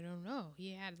 I don't know.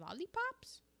 He had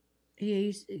lollipops?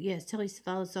 Yes, Telly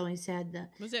Savalas always had the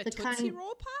Was it the a Tootsie kind-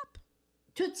 Roll Pop?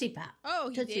 Tootsie Pop. Oh,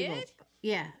 he Tootsie did? Roll.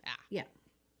 Yeah, Ah. yeah.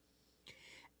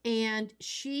 And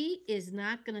she is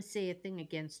not going to say a thing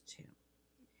against him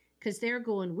because they're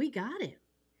going, we got him.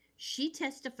 She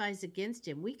testifies against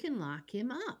him. We can lock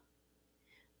him up.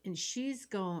 And she's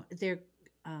going,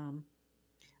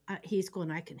 he's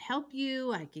going, I can help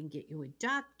you. I can get you a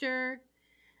doctor.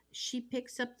 She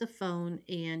picks up the phone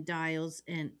and dials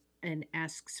and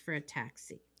asks for a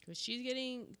taxi. Because she's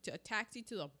getting a taxi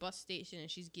to the bus station and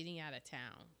she's getting out of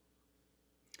town.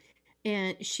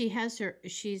 And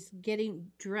she's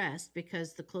getting dressed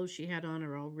because the clothes she had on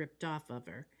are all ripped off of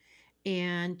her.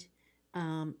 And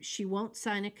she won't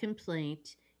sign a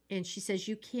complaint. And she says,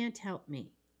 you can't help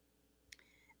me.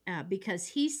 Because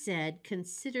he said,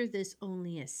 consider this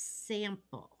only a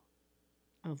sample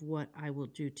of what I will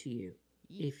do to you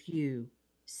if you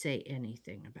say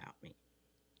anything about me.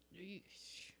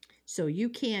 Yeesh. So you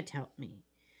can't help me.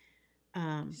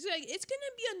 She's like, it's going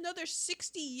to be another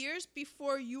 60 years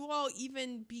before you all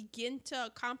even begin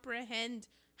to comprehend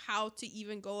how to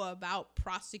even go about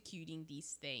prosecuting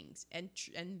these things and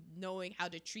knowing how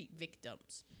to treat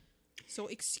victims. So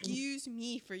excuse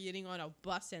me for getting on a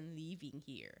bus and leaving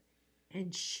here.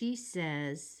 And she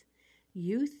says,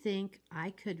 you think I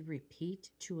could repeat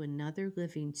to another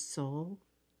living soul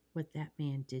what that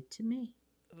man did to me?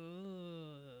 Ugh.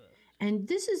 And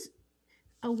this is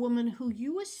a woman who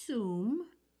you assume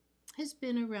has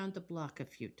been around the block a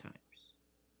few times.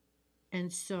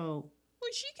 And so,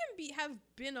 Well, she can have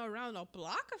been around a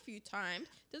block a few times.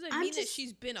 Doesn't I'm mean that just-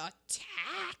 she's been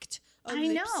attacked. I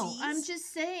know, Ellipses. I'm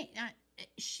just saying,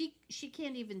 she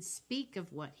can't even speak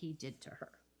of what he did to her.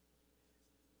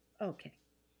 Okay.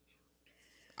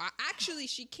 Actually,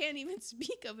 she can't even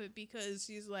speak of it because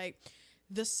she's like,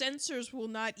 the censors will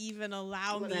not even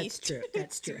allow Well, me that's true.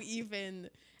 That's to true. even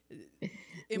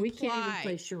imply. We can't even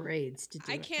play charades to do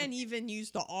I it. can't even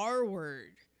use the R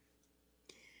word.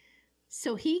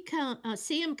 So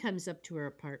Sam comes up to her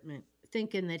apartment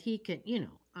thinking that he can,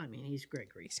 he's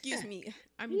Gregory. Excuse Peck. me,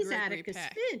 I'm He's Gregory Atticus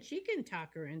Peck. Finch. He can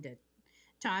talk her into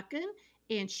talking.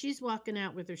 And she's walking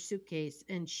out with her suitcase,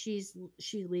 and she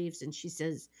leaves, and she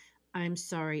says, "I'm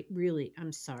sorry, really,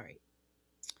 I'm sorry."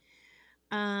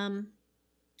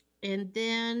 And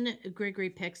then Gregory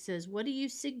Peck says, "What do you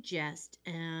suggest?"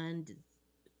 And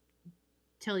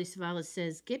Telly Savalas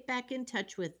says, get back in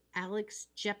touch with Alex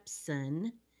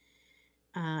Jepson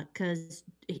because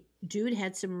dude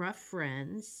had some rough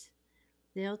friends.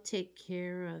 They'll take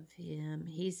care of him.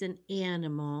 He's an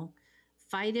animal.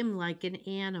 Fight him like an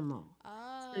animal.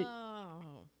 So,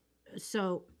 Oh.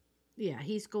 so yeah,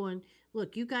 he's going,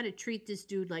 look, you got to treat this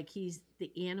dude like he's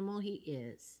the animal he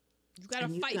is. You got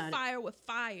to fight fire with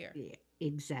fire. Yeah,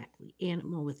 exactly.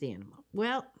 Animal with animal.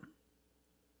 Well,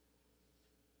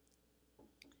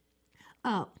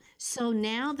 so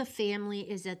now the family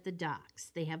is at the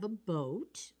docks. They have a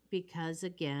boat because,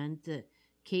 again, the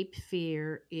Cape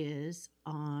Fear is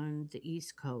on the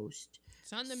East Coast.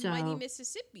 It's on the mighty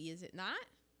Mississippi, is it not?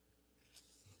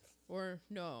 Or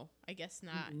no, I guess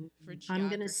not. For geography. I'm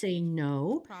going to say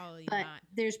no. Probably but not.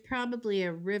 There's probably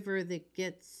a river that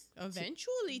gets...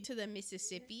 Eventually to the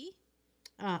Mississippi.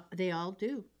 They all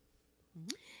do.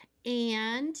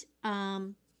 And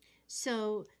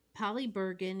so Polly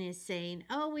Bergen is saying,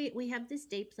 oh, we have this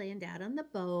date planned out on the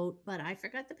boat, but I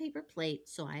forgot the paper plate,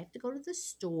 so I have to go to the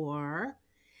store.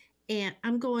 And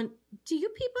I'm going, do you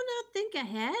people not think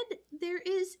ahead? There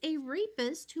is a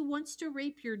rapist who wants to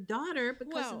rape your daughter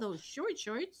because of those short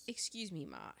shorts. Excuse me,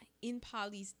 Ma. In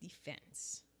Polly's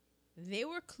defense, they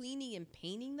were cleaning and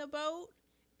painting the boat,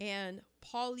 and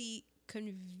Polly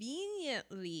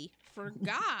conveniently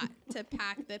forgot to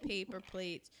pack the paper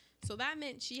plates. So that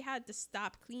meant she had to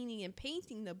stop cleaning and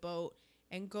painting the boat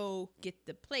and go get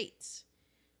the plates.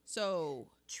 So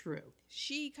true.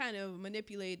 She kind of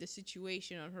manipulated the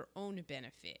situation on her own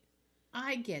benefit.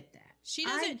 I get that. She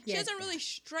doesn't really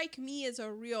strike me as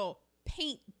a real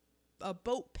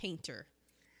boat painter.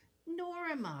 Nor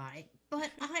am I.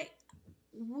 But I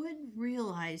would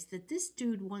realize that this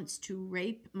dude wants to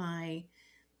rape my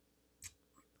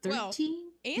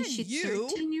 13? And is she you.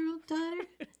 13-year-old daughter?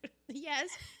 Yes,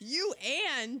 you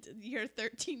and your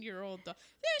 13-year-old daughter.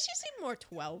 Yeah, she seemed more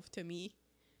 12 to me.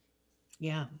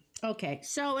 Yeah. Okay.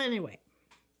 So anyway,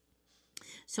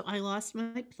 so I lost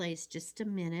my place just a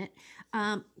minute.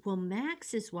 Well,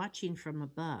 Max is watching from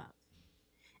above.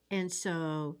 And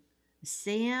so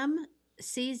Sam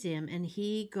sees him and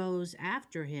he goes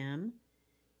after him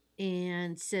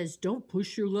and says, don't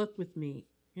push your luck with me.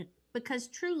 Because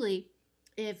truly,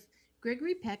 if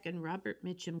Gregory Peck and Robert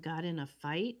Mitchum got in a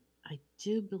fight, I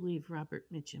do believe Robert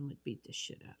Mitchum would beat the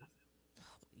shit out of him.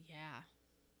 Oh, yeah.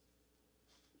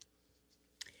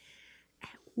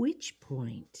 At which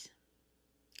point,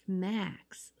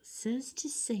 Max says to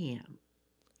Sam,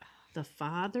 the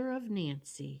father of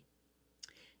Nancy,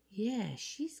 yeah,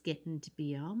 she's getting to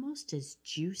be almost as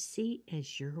juicy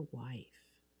as your wife.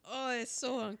 Oh, it's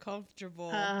so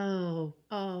uncomfortable.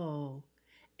 Oh.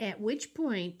 At which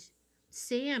point,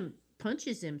 Sam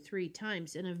punches him 3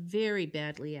 times in a very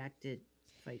badly acted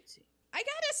fight scene. I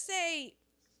gotta say,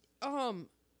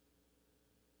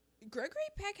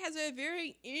 Gregory Peck has a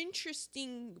very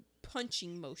interesting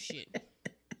punching motion.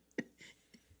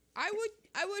 I would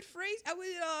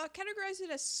categorize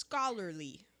it as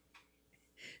scholarly.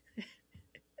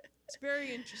 It's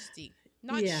very interesting.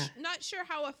 Not sure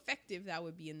how effective that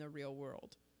would be in the real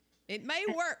world. It may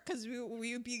work because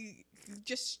we would be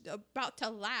just about to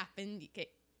laugh and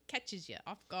it catches you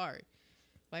off guard.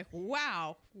 Like,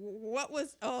 wow, what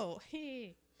was? Oh,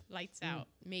 hey, lights out.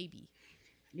 Maybe.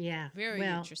 Yeah. Very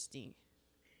interesting.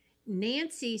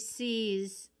 Nancy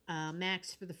sees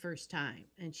Max for the first time,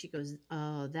 and she goes,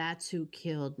 "Oh, that's who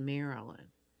killed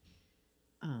Marilyn."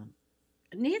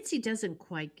 Nancy doesn't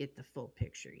quite get the full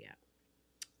picture yet.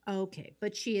 Okay,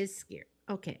 but she is scared.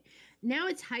 Okay, now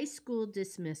it's high school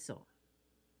dismissal,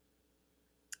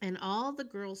 and all the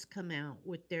girls come out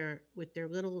with their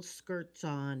little skirts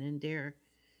on and their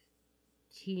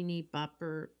teeny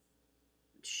bopper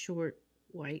short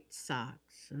white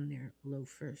socks and their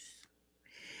loafers.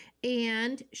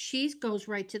 And she goes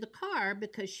right to the car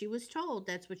because she was told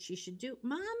that's what she should do.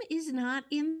 Mom is not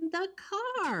in the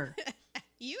car.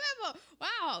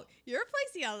 Wow, you're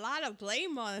placing a lot of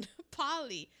blame on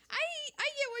Polly. I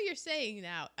get what you're saying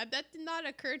now. That did not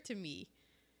occur to me.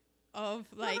 Of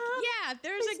like, Mom, yeah,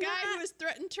 there's a guy who has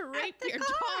threatened to rape your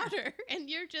daughter, and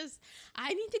you're just,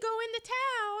 I need to go into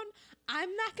town.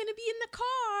 I'm not going to be in the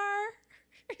car.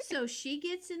 So she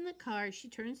gets in the car. She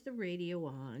turns the radio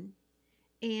on.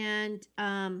 And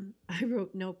I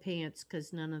wrote no pants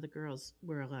because none of the girls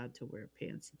were allowed to wear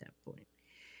pants at that point.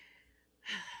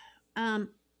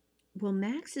 Well,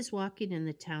 Max is walking in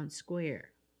the town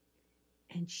square,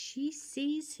 and she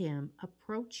sees him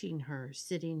approaching her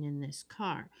sitting in this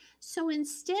car. So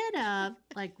instead of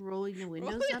like rolling the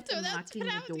windows up and locking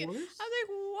the doors, I was like,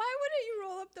 why wouldn't you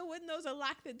roll up the windows and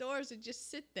lock the doors and just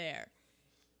sit there?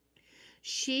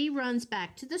 She runs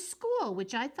back to the school,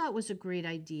 which I thought was a great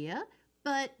idea,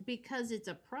 but because it's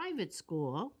a private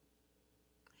school,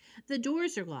 the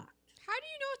doors are locked. How do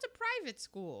you know it's a private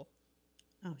school?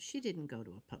 Oh, she didn't go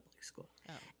to a public school.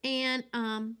 Oh. And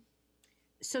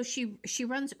so she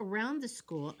runs around the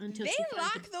school until they she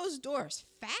lock those doors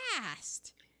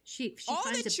fast. She all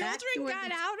finds the a back children door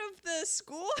got out of the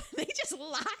school. They just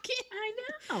lock it. I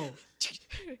know.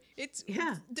 It's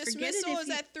Yeah. dismissal is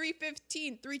at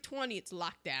 3:15, 3:20. It's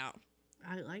locked down.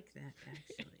 I like that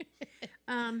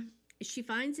actually. She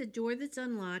finds a door that's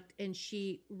unlocked and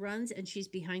she runs and she's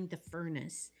behind the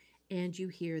furnace and you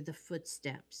hear the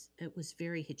footsteps. It was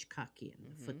very Hitchcockian,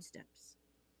 the footsteps.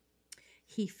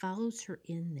 He follows her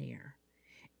in there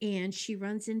and she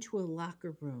runs into a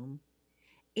locker room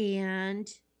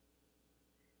and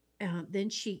then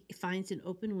she finds an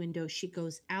open window. She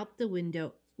goes out the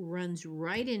window, runs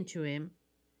right into him,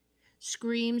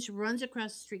 screams, runs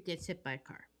across the street, gets hit by a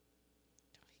car.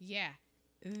 Yeah.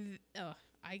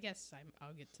 I guess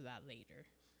I'll get to that later.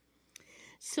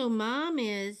 So mom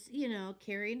is,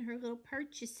 carrying her little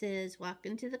purchases,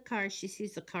 walking to the car. She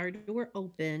sees the car door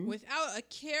open. Without a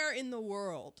care in the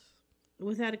world.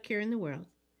 Without a care in the world.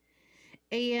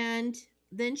 And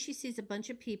then she sees a bunch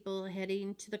of people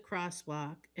heading to the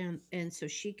crosswalk. And so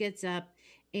she gets up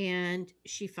and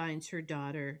she finds her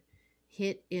daughter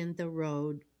hit in the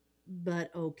road,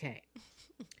 but okay.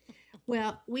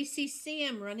 Well, we see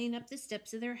Sam running up the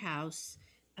steps of their house.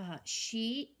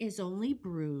 She is only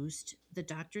bruised. The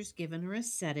doctor's given her a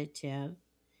sedative.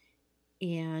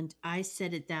 And I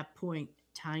said at that point,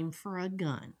 time for a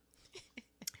gun.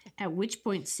 At which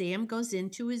point, Sam goes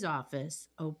into his office,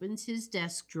 opens his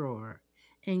desk drawer,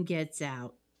 and gets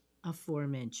out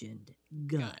aforementioned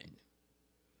gun.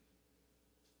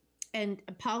 And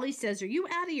Polly says, "Are you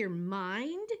out of your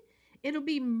mind? It'll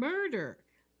be murder.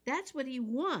 That's what he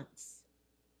wants."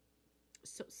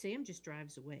 So Sam just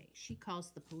drives away. She calls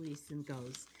the police and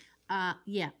goes,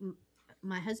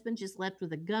 my husband just left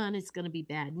with a gun. It's going to be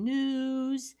bad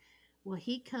news. Well,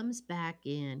 he comes back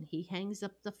in. He hangs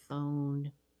up the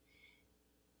phone.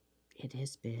 It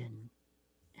has been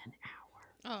an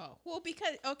hour. Oh, well,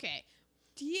 because, okay,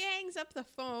 he hangs up the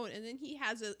phone and then he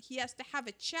has to have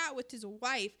a chat with his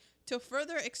wife to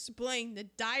further explain the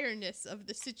direness of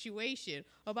the situation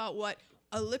about what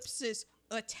ellipsis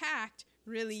attacked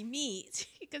really means.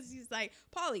 Because he's like,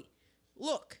 Polly,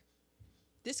 look,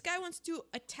 this guy wants to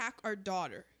attack our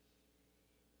daughter.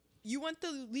 You want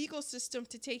the legal system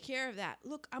to take care of that.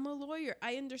 Look, I'm a lawyer.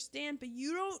 I understand, but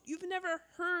you've never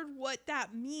heard what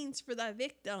that means for the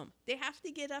victim. They have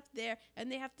to get up there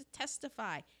and they have to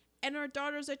testify. And our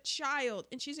daughter's a child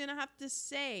and she's going to have to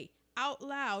say out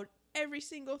loud every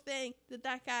single thing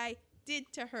that guy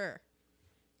did to her.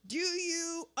 Do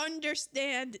you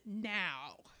understand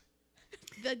now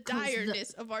the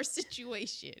direness of our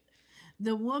situation?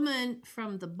 The woman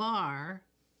from the bar,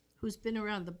 who's been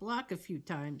around the block a few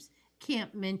times,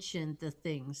 can't mention the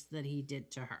things that he did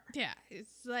to her. Yeah,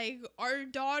 it's like our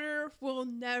daughter will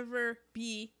never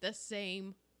be the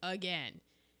same again.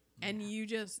 Yeah. And you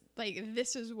just, like,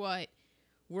 this is what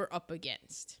we're up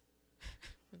against.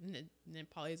 And then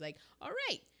Polly's like, all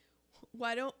right,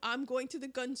 I'm going to the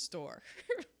gun store.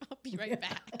 I'll be right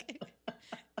back.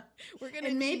 We're going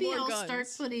to maybe more I'll guns. start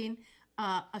putting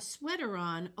a sweater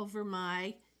on over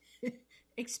my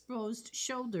exposed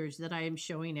shoulders that I am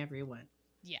showing everyone.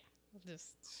 Yeah.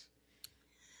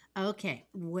 Okay,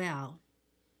 well,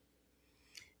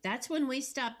 that's when we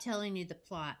stop telling you the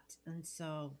plot. And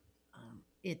so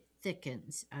it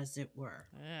thickens, as it were.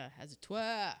 As it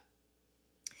were.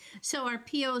 So our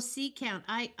POC count,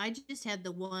 I just had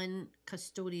the one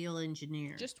custodial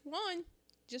engineer. Just one.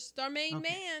 Just our main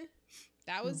man.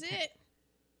 That was it.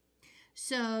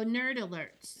 So, nerd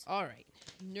alerts. All right.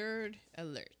 Nerd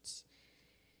alerts.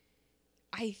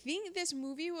 I think this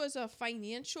movie was a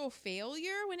financial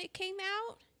failure when it came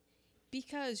out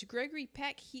because Gregory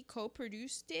Peck, he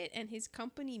co-produced it and his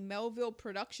company Melville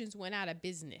Productions went out of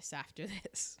business after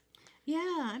this.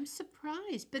 Yeah, I'm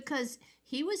surprised because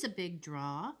he was a big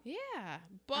draw. Yeah,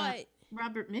 but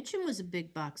Robert Mitchum was a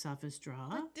big box office draw.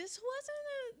 But this wasn't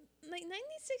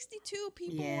 1962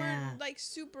 people weren't like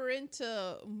super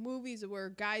into movies where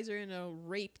guys are gonna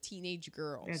rape teenage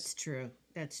girls. That's true.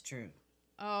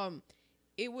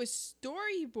 It was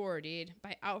storyboarded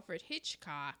by Alfred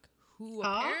Hitchcock, who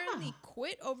apparently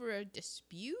quit over a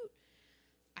dispute.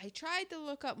 I tried to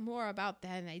look up more about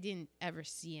that and I didn't ever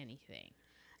see anything.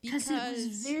 Because it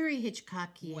was very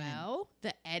Hitchcockian. Well,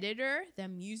 the editor, the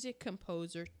music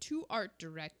composer, 2 art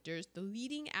directors, the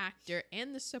leading actor,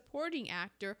 and the supporting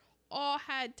actor all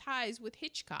had ties with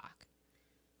Hitchcock.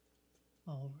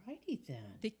 Alrighty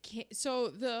then.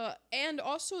 And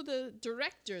also the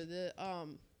director, the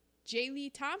J. Lee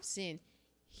Thompson,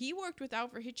 he worked with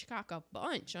Alfred Hitchcock a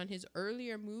bunch on his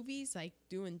earlier movies, like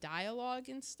doing dialogue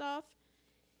and stuff.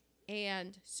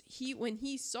 And when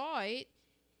he saw it,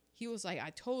 he was like,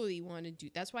 I totally want to do.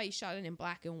 That's why he shot it in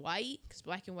black and white, because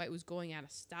black and white was going out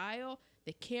of style.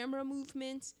 The camera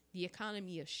movements, the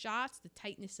economy of shots, the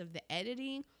tightness of the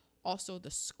editing, also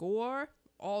the score,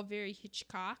 all very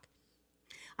Hitchcock.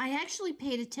 I actually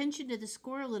paid attention to the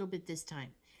score a little bit this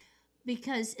time,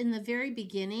 because in the very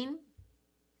beginning,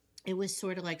 it was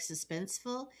sort of like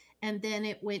suspenseful, and then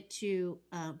it went to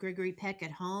Gregory Peck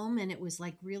at home, and it was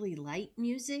like really light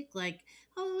music, like,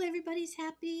 oh, everybody's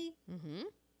happy. Mm-hmm.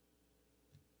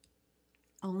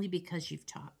 Only because you've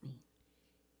taught me.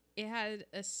 It had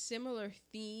a similar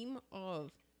theme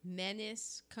of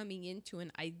menace coming into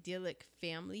an idyllic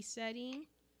family setting.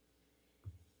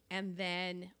 And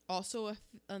then also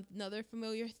another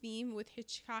familiar theme with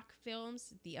Hitchcock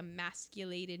films, the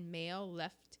emasculated male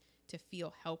left to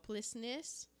feel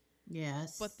helplessness.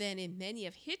 Yes. But then in many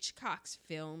of Hitchcock's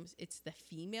films, it's the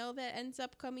female that ends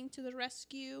up coming to the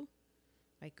rescue,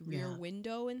 like Rear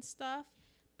Window and stuff.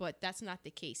 But that's not the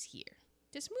case here.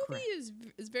 This movie is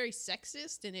very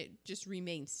sexist, and it just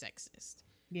remains sexist.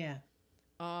 Yeah.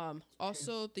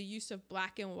 Also, the use of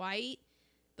black and white,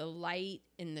 the light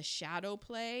and the shadow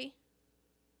play.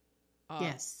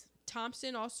 Yes.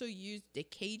 Thompson also used the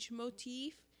cage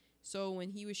motif. So when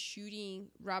he was shooting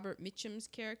Robert Mitchum's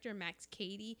character, Max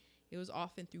Cady, it was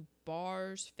often through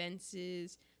bars,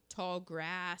 fences, tall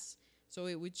grass. So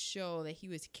it would show that he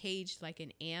was caged like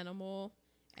an animal,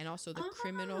 and also the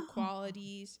criminal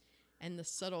qualities and the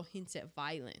subtle hints at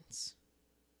violence.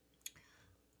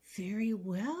 Very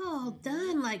well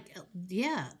done. Like,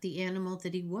 yeah, the animal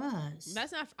that he was.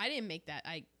 That's not. I didn't make that.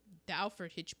 The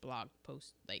Alfred Hitch blog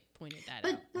post pointed that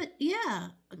out. But yeah,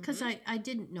 because I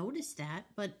didn't notice that,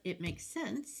 but it makes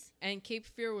sense. And Cape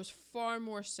Fear was far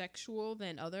more sexual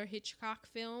than other Hitchcock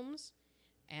films,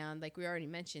 and like we already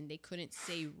mentioned, they couldn't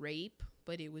say rape,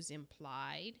 but it was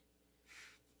implied.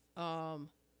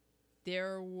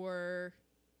 There were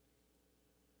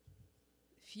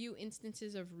few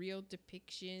instances of real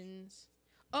depictions.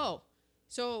 Oh,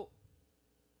 so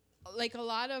like a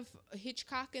lot of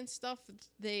Hitchcock and stuff,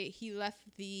 he left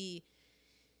you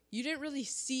didn't really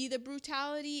see the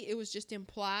brutality. It was just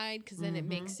implied, because then it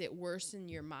makes it worse in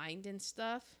your mind and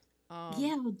stuff.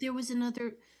 Yeah, there was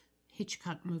another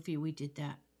Hitchcock movie we did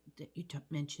that you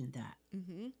mentioned that.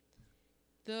 Mm-hmm.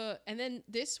 And then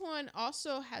this one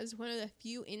also has one of the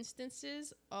few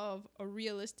instances of a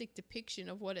realistic depiction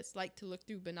of what it's like to look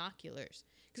through binoculars.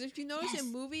 Because if you notice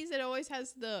in movies, it always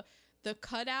has the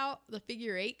cutout, the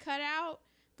figure 8 cutout.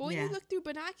 But when you look through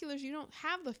binoculars, you don't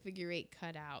have the figure 8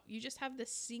 cutout. You just have the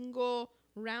single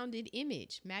rounded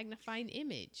image, magnified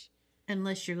image.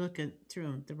 Unless you're looking through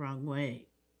them the wrong way.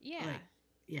 Yeah.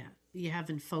 You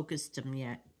haven't focused them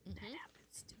yet. That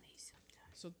happens to me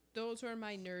sometimes. So those are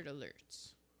my nerd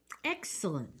alerts.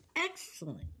 Excellent.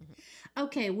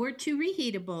 Okay, we're to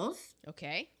reheatables.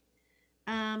 Okay.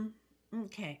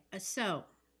 Okay, so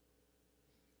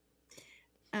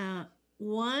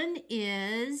one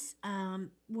is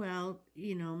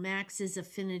Max's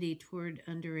affinity toward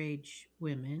underage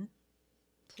women.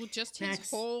 Well, just his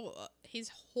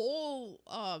whole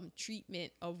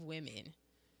treatment of women.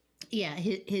 Yeah,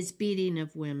 his beating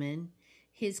of women,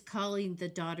 his calling the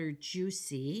daughter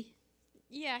juicy.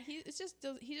 Yeah, he just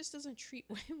doesn't treat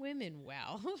women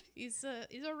well. He's a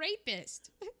rapist.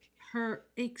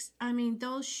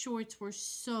 Those shorts were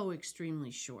so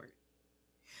extremely short.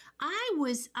 I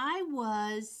was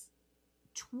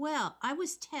 12. I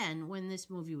was 10 when this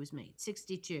movie was made.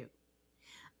 62.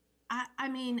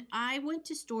 I went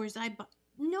to stores.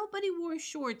 Nobody wore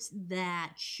shorts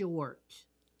that short.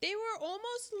 They were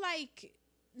almost like,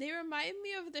 they remind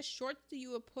me of the shorts that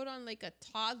you would put on like a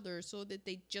toddler, so that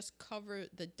they just cover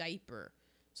the diaper,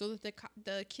 so that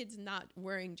the kid's not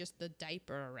wearing just the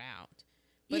diaper around.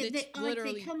 But it's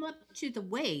literally, they come up to the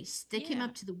waist. They came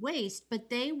up to the waist, but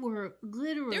they were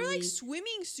literally, they were like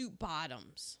swimming suit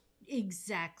bottoms.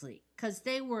 Exactly, because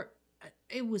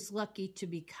it was lucky to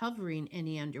be covering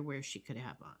any underwear she could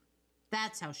have on.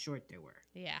 Kind how short they were.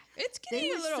 Yeah, it's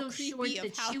getting a little creepy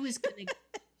of how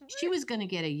she was gonna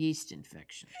get a yeast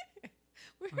infection.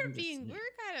 We're kind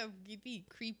of being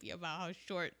creepy about how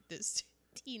short this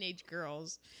teenage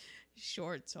girl's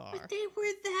shorts are. But they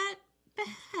were that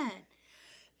bad.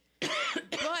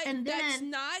 But that's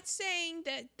not saying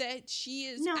that she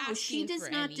is. No, she does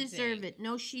not anything. Deserve it.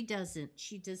 No, she doesn't.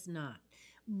 She does not.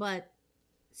 But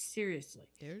seriously,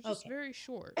 they're just very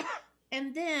short.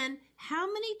 And then, how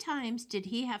many times did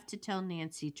he have to tell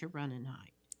Nancy to run and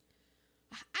hide?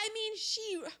 I mean,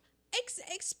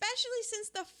 especially since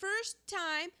the first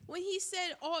time when he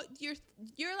said, "Oh, you're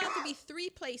allowed to be three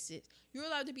places. You're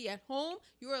allowed to be at home,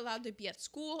 you're allowed to be at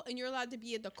school, and you're allowed to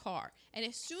be in the car." And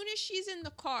as soon as she's in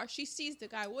the car, she sees the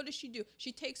guy. What does she do?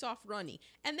 She takes off running.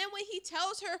 And then when he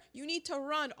tells her you need to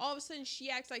run, all of a sudden she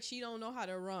acts like she don't know how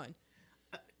to run.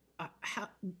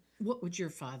 What would your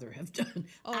father have done?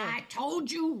 Oh. I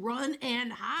told you, run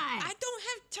and hide. I don't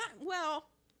have time. Well,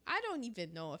 I don't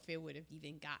even know if it would have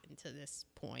even gotten to this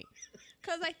point.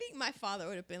 Because I think my father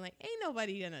would have been like, ain't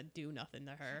nobody going to do nothing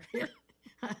to her.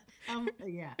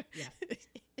 Yeah.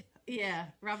 Yeah,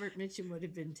 Robert Mitchum would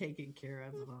have been taken care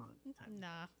of a long time.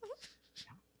 Nah.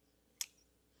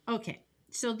 Okay,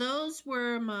 so those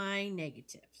were my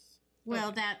negatives. Well,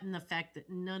 okay. That and the fact that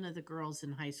none of the girls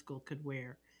in high school could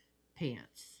wear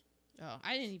pants. Oh,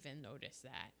 I didn't even notice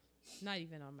that. Not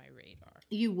even on my radar.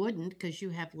 You wouldn't, because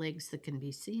you have legs that can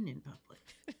be seen in public.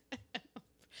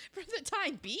 For the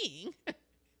time being.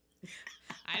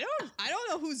 I don't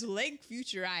know whose leg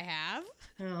future I have.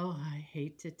 Oh, I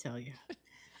hate to tell you.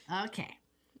 Okay.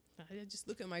 I just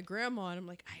look at my grandma and I'm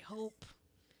like, I hope.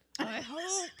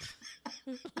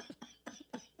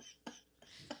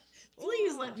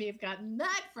 Please let me have gotten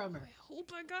that from her. I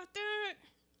hope I got that.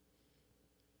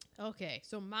 Okay,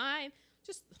 so mine,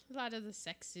 just a lot of the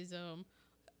sexism.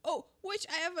 Oh, which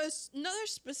I have another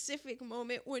specific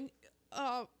moment when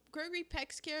Gregory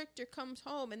Peck's character comes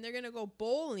home and they're going to go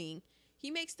bowling.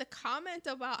 He makes the comment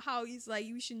about how he's like,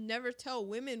 you should never tell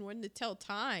women when to tell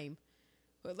time.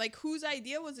 But like, whose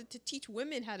idea was it to teach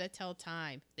women how to tell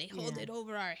time? They hold it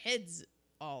over our heads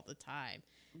all the time.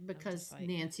 Because like,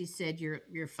 Nancy said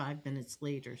you're 5 minutes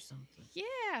late or something.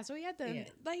 Yeah, so he had to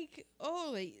like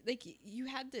you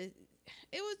had to.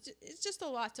 It's just a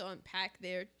lot to unpack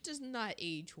there. Does not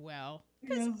age well.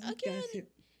 Because again,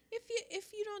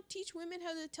 if you don't teach women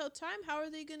how to tell time, how are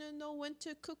they gonna know when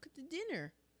to cook the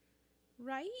dinner,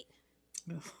 right?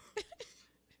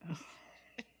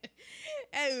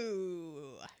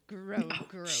 Oh,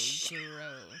 gross.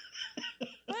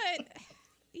 But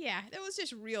yeah, that was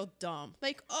just real dumb.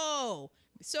 Like, oh,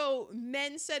 so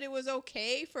men said it was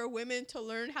okay for women to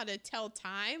learn how to tell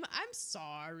time? I'm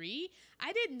sorry.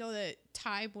 I didn't know that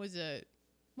time was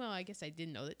I guess I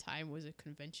didn't know that time was a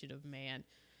convention of man.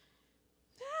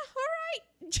 All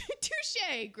right.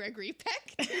 Touche, Gregory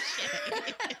Peck. Touche.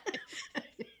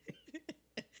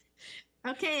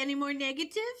 Okay, any more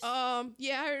negatives?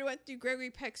 Yeah, I already went through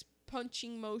Gregory Peck's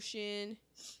punching motion.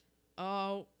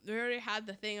 Oh, we already had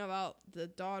the thing about the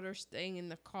daughter staying in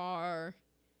the car.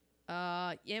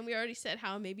 Yeah, and we already said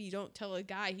how maybe you don't tell a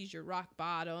guy he's your rock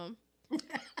bottom.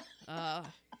 The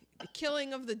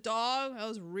killing of the dog, that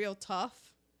was real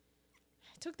tough.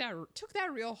 Took that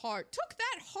real hard. Took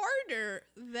that harder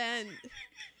than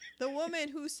the woman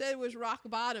who said was rock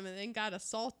bottom and then got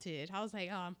assaulted. I was like,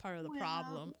 oh, I'm part of the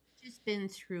problem. Just been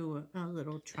through a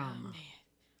little trauma. Oh, man.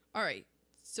 All right.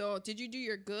 So, did you do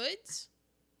your goods?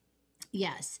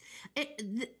 Yes. A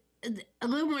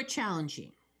little more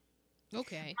challenging.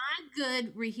 Okay. My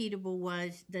good reheatable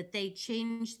was that they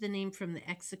changed the name from the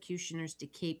Executioners to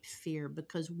Cape Fear,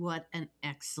 because what an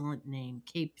excellent name,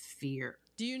 Cape Fear.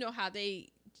 Do you know how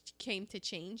they came to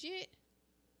change it?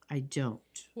 I don't.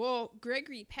 Well,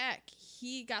 Gregory Peck,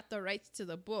 he got the rights to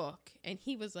the book, and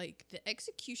he was like, The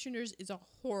Executioners is a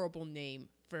horrible name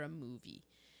for a movie.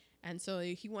 And so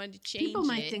he wanted to change it. People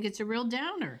might think it's a real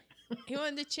downer. He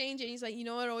wanted to change it. He's like, you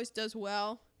know what always does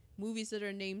well? Movies that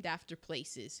are named after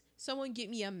places. Someone get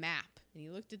me a map. And he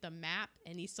looked at the map,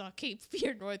 and he saw Cape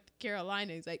Fear, North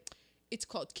Carolina. He's like, it's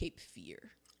called Cape Fear.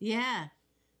 Yeah.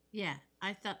 Yeah.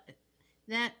 I thought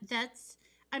that's...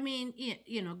 I mean,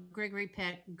 you know, Gregory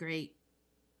Peck, great.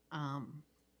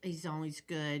 He's always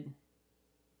good.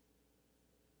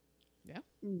 Yeah.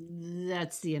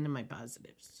 That's the end of my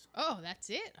positives. Oh, that's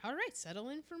it. All right, settle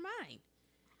in for mine.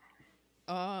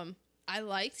 I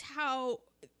liked how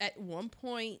at one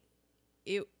point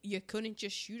you couldn't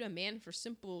just shoot a man for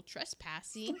simple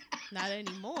trespassing. Not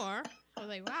anymore. I was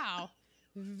like, wow,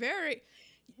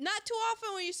 not too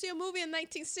often when you see a movie in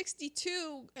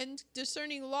 1962 and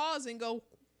discerning laws and go,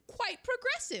 quite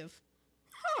progressive.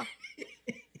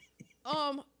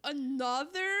 Huh.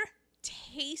 Another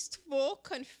tasteful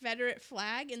Confederate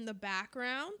flag in the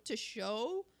background to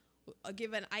show,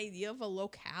 give an idea of a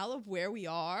locale of where we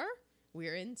are.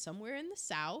 We're in somewhere in the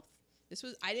South.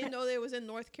 I didn't know that it was in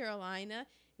North Carolina.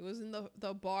 It was in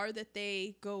the bar that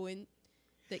they go in,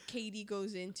 that Katie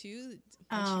goes into.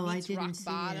 Oh, I didn't see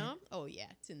Bottom. it. Oh yeah,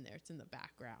 it's in there. It's in the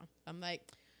background. I'm like,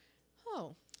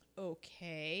 oh,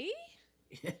 okay.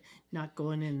 Not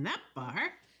going in that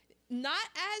bar. Not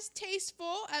as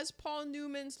tasteful as Paul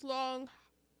Newman's long,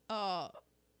 the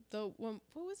one,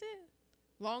 what was it?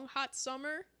 Long Hot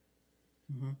Summer.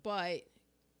 Mm-hmm. But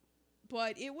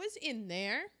it was in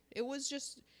there. It was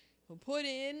just put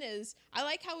in as, I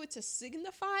like how it's a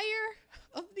signifier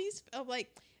of these, of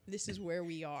like, this is where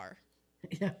we are.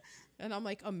 Yeah. And I'm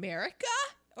like, America?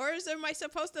 Or am I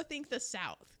supposed to think the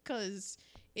South? Because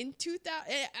in 2000,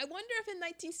 I wonder if in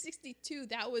 1962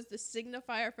 that was the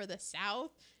signifier for the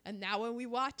South. And now when we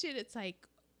watch it, it's like,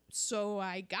 so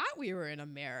I got we were in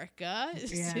America.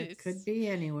 Yeah, it could be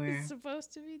anywhere. It's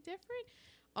supposed to be different.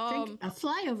 Think a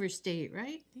flyover state,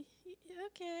 right?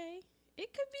 Okay.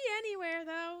 It could be anywhere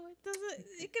though. It doesn't.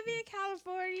 It could be in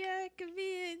California. It could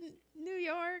be in New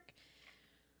York.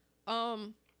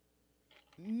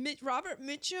 Robert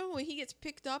Mitchum, when he gets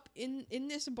picked up in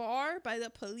this bar by the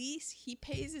police, he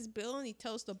pays his bill and he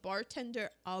tells the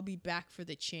bartender, "I'll be back for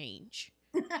the change."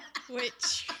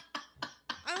 Which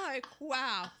I'm like,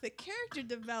 wow, the character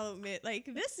development. Like,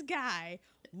 this guy,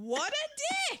 what a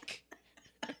dick.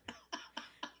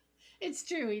 It's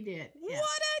true, he did. Yeah.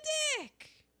 What a dick.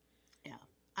 Yeah.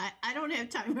 I don't have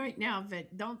time right now,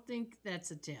 but don't think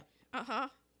that's a tip. Uh-huh.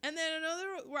 And then another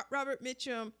Robert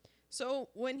Mitchum. So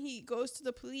when he goes to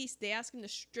the police, they ask him to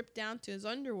strip down to his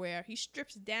underwear. He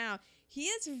strips down. He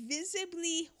is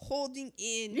visibly holding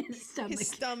in his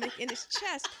stomach and his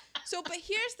chest. So, but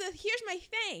here's my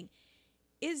thing.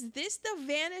 Is this the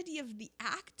vanity of the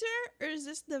actor, or is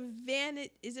this the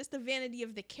vanity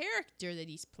of the character that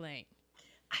he's playing?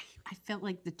 I felt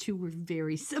like the two were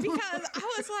very similar. Because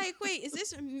I was like, wait, is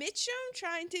this Mitchum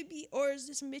trying to be, or is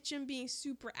this Mitchum being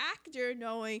super actor,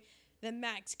 knowing that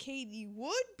Max Cady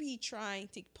would be trying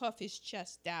to puff his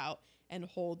chest out and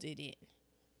hold it in?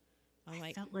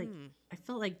 I felt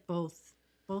like both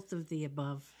of the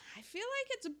above. I feel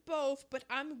like it's both, but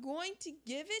I'm going to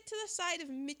give it to the side of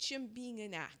Mitchum being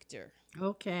an actor.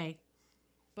 Okay.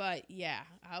 But yeah,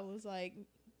 I was like,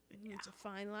 it's a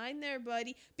fine line there,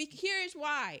 buddy. Here's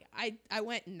why I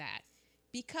went in that.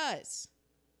 Because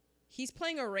he's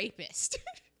playing a rapist.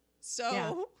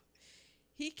 So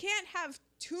he can't have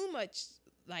too much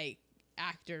like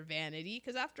actor vanity,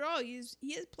 because after all, he is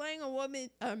playing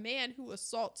a man who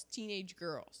assaults teenage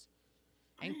girls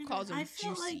and calls them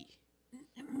juicy. Like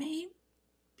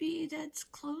maybe that's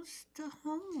close to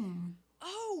home.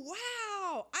 Oh,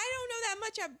 wow. I don't know that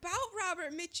much about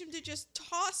Robert Mitchum to just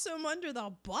toss him under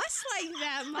the bus like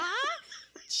that, Ma.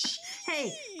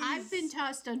 Hey, I've been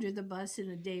tossed under the bus in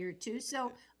a day or two,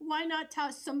 so why not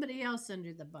toss somebody else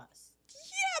under the bus?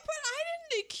 Yeah, but I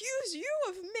didn't accuse you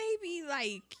of maybe,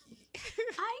 like...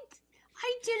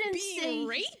 I didn't being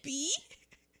rapey.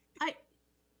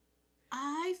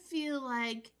 I feel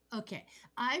like... Okay,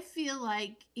 I feel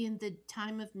like in the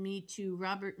time of Me Too,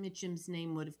 Robert Mitchum's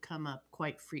name would have come up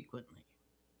quite frequently.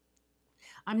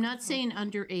 I'm not saying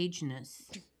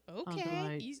underageness.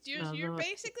 Okay, you're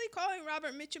basically calling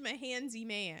Robert Mitchum a handsy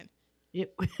man.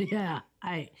 Yeah,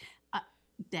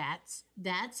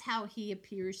 that's how he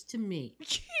appears to me.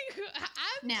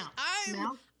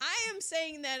 I am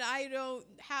saying that I don't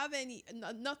have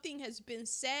nothing has been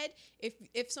said.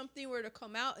 If something were to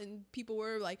come out and people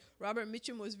were like, Robert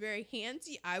Mitchum was very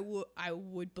handsy, I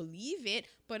would believe it,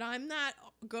 but I'm not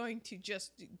going to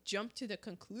just jump to the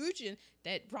conclusion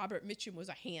that Robert Mitchum was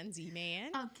a handsy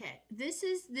man. Okay, this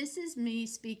is me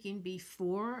speaking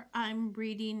before I'm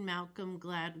reading Malcolm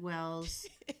Gladwell's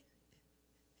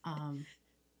How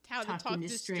to Talk to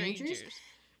Strangers.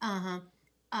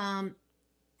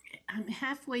 I'm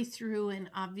halfway through, and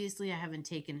obviously I haven't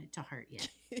taken it to heart yet.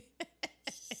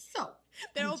 So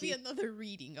there'll be another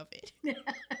reading of it.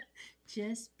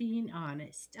 Just being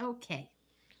honest. Okay.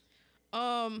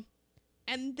 And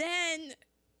then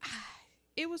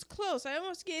it was close. I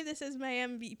almost gave this as my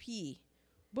MVP,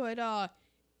 but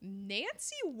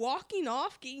Nancy walking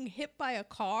off, getting hit by a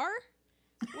car,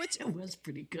 which it was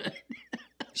pretty good.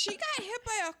 She got hit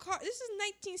by a car. This is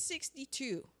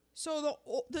 1962. So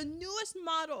the newest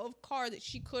model of car that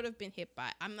she could have been hit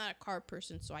by. I'm not a car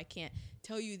person, so I can't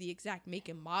tell you the exact make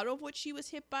and model of what she was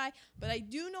hit by. But I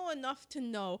do know enough to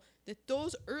know that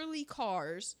those early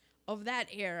cars of that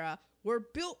era were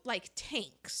built like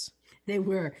tanks. They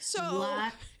were. So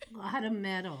lot of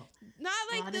metal. Not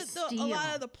like a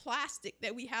lot of the plastic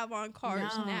that we have on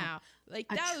cars now. Like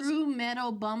that true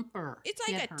metal bumper. It's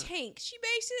like a tank. She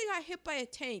basically got hit by a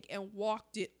tank and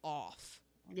walked it off.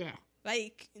 Yeah.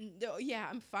 Like, no, yeah,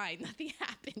 I'm fine. Nothing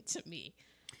happened to me.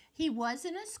 He was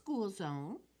in a school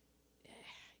zone.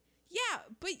 Yeah,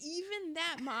 but even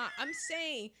that, Ma, I'm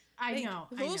saying, I know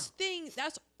things,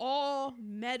 that's all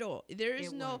metal. There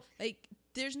is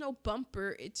there's no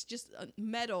bumper. It's just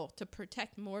metal to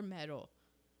protect more metal.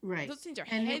 Right. Those things are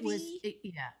And heavy.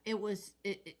 it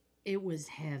was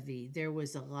heavy. There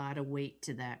was a lot of weight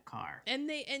to that car.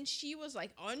 And she was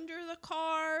like under the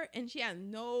car, and she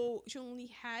only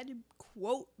had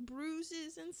quote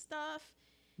bruises and stuff.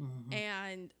 Mhm.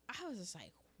 And I was just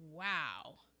like,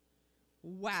 wow.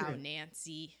 True.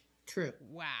 Nancy. True.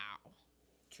 Wow.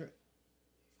 True.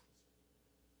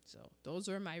 So those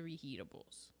are my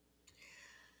reheatables.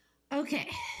 Okay.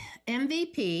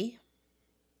 MVP.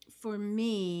 For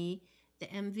me, the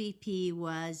MVP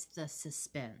was the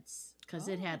suspense, because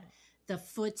it had the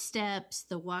footsteps,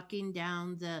 the walking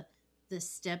down the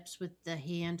steps with the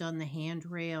hand on the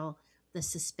handrail, the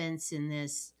suspense in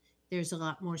this. There's a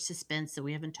lot more suspense that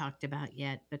we haven't talked about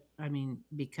yet, but I mean,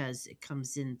 because it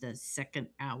comes in the second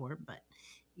hour, but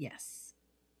yes.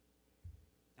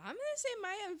 I'm going to say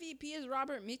my MVP is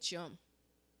Robert Mitchum.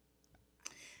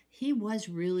 He was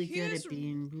really good at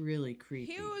being really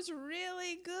creepy. He was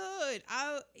really good.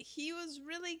 He was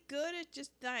really good at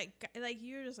just like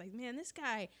you're just like, man, this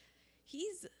guy,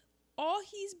 all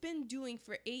he's been doing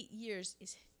for 8 years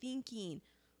is thinking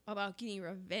about getting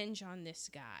revenge on this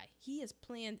guy. He has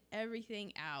planned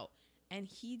everything out, and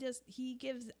he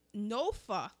gives no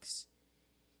fucks.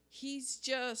 He's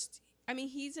just, I mean,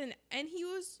 he's a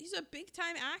big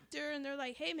time actor, and they're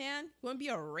like, hey man, you want to be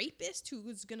a rapist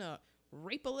who's gonna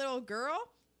rape a little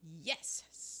girl? Yes,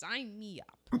 sign me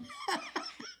up.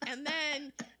 And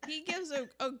then he gives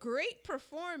a great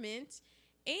performance,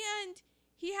 and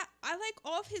I like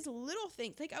all of his little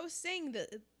things. Like I was saying,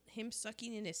 him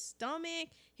sucking in his stomach,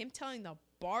 him telling the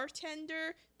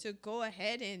bartender to go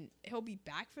ahead and he'll be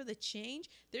back for the change.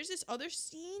 There's this other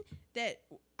scene that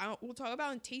we'll talk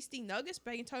about in Tasting Nuggets,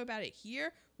 but I can talk about it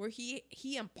here, where he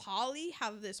and Polly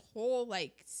have this whole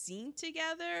like scene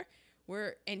together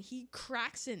and he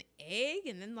cracks an egg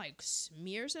and then like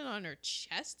smears it on her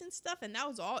chest and stuff, and that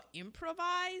was all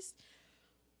improvised.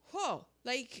 Whoa,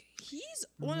 like he's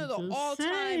one of the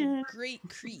all-time great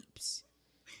creeps.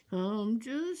 I'm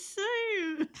just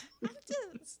saying. I'm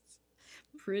just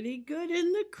pretty good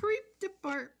in the creep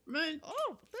department.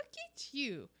 Oh, look at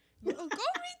you. Go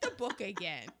read the book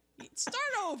again. Start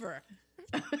over.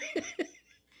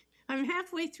 I'm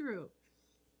halfway through.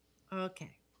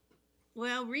 Okay.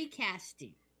 Well,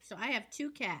 recasting. So I have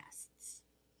 2 casts.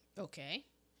 Okay.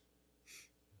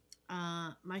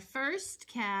 My first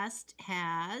cast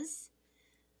has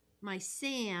my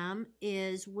Sam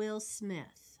is Will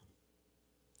Smith.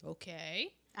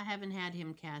 Okay. I haven't had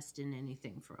him cast in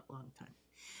anything for a long time.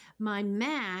 My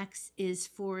Max is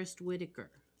Forrest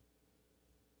Whitaker.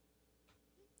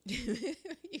 You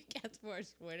cast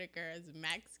Forrest Whitaker as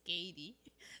Max Cady.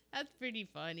 That's pretty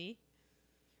funny.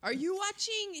 Are you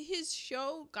watching his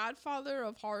show Godfather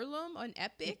of Harlem on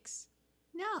Epix?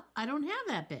 No, I don't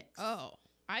have Epix. Oh,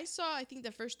 I think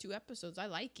the first 2 episodes. I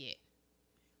like it.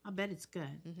 I bet it's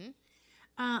good.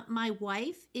 Mm-hmm. My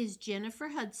wife is Jennifer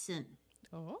Hudson.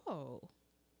 Oh.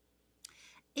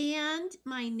 And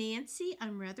my Nancy,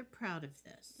 I'm rather proud of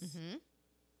this, Mm-hmm.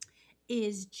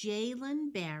 is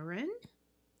Jalen Barron.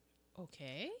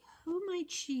 Okay. Who might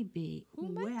she be? Who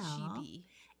might she be?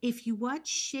 If you watch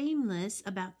Shameless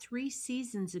about 3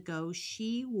 seasons ago,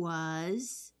 she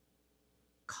was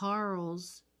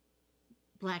Carl's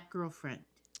black girlfriend.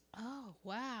 Oh,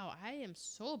 wow. I am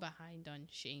so behind on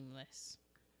Shameless.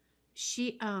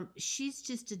 She's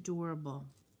just adorable.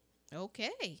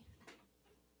 Okay.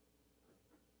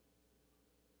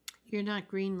 You're not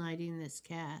greenlighting this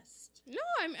cast. No,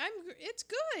 it's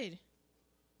good.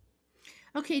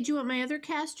 Okay, do you want my other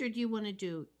cast or do you want to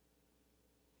do?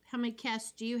 How many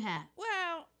casts do you have?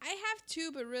 Well, I have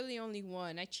 2, but really only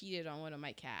 1. I cheated on one of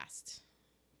my casts.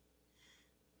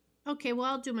 Okay, well,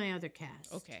 I'll do my other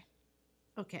cast. Okay.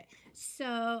 Okay,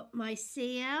 so my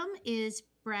Sam is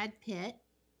Brad Pitt.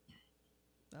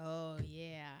 Oh,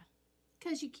 yeah.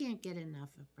 Because you can't get enough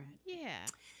of Brad. Yeah.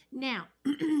 Now,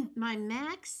 my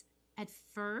Max at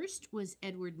first was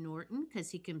Edward Norton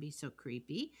because he can be so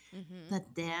creepy. Mm-hmm.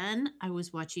 But then I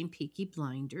was watching Peaky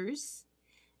Blinders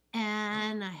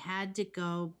and I had to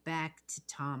go back to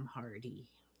Tom Hardy.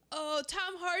 Oh,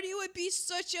 Tom Hardy would be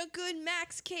such a good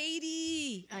Max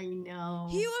Cady. I know.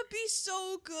 He would be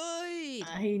so good.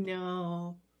 I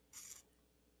know.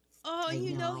 Oh, I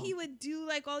you know know. he would do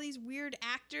like all these weird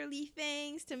actorly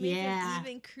things to make him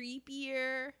even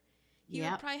creepier. He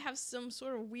would probably have some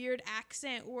sort of weird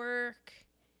accent work.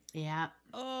 Yeah.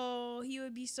 Oh, he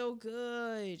would be so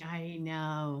good. I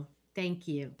know. Thank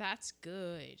you. That's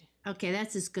good. Okay,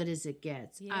 that's as good as it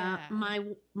gets. Yeah. My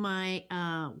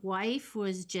wife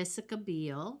was Jessica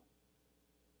Biel.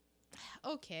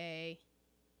 Okay.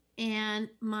 And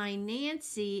my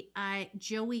Nancy,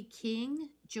 Joey King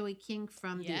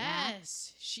from The Act.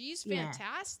 Yes, she's Yeah,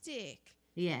 fantastic.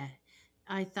 yeah.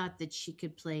 I thought that she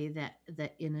could play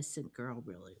the innocent girl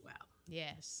really well.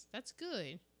 Yes, that's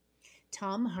good.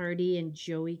 Tom Hardy and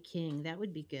Joey King, that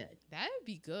would be good. That would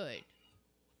be good.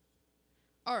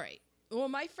 All right. Well,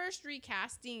 my first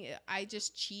recasting, I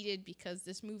just cheated because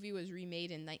this movie was remade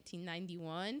in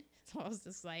 1991. So I was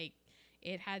just like,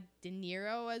 it had De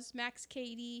Niro as Max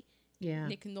Cady, Yeah.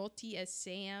 Nick Nolte as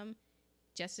Sam,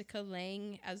 Jessica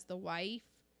Lange as the wife,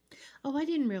 Oh, I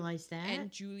didn't realize that.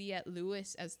 and Juliette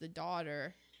Lewis as the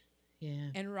daughter. Yeah.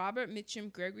 And Robert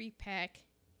Mitchum, Gregory Peck,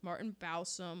 Martin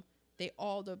Balsam, they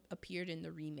all appeared in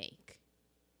the remake.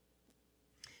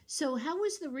 So, how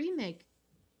was the remake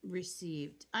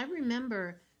received? I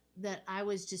remember that I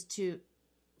was just too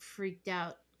freaked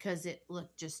out because it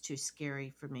looked just too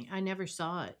scary for me. I never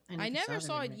saw it. I never the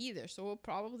saw it remake. either, so we'll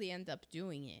probably end up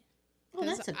doing it. Well,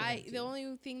 that's a good The idea.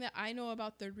 only thing that I know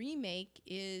about the remake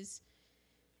is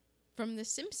from The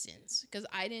Simpsons, because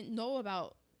I didn't know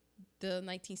about the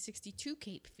 1962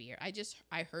 Cape Fear.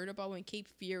 I heard about when Cape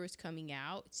Fear was coming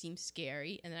out. It seemed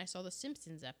scary, and then I saw the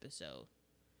Simpsons episode.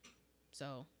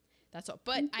 So that's all.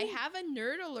 But I have a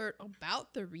nerd alert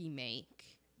about the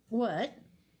remake. What?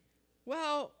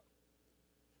 Well,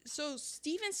 so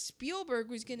Steven Spielberg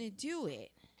was gonna do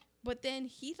it, but then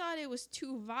he thought it was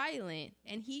too violent,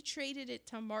 and he traded it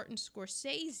to Martin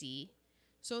Scorsese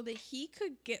so that he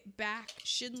could get back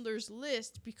Schindler's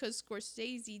List, because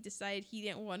Scorsese decided he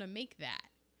didn't want to make that.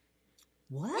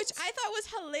 What? Which I thought was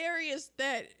hilarious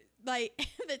that, like,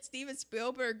 that Steven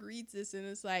Spielberg reads this and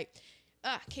is like,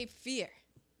 Cape Fear,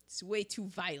 it's way too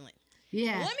violent.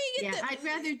 Yeah. Let me get yeah. I'd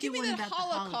rather do one about the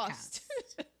Holocaust.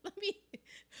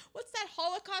 What's that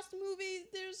Holocaust movie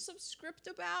there's some script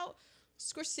about?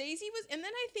 Scorsese was, and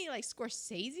then I think like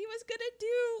Scorsese was gonna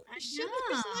do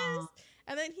Schindler's List,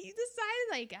 and then he decided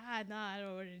like,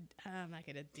 no, I'm not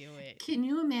gonna do it. Can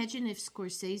you imagine if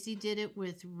Scorsese did it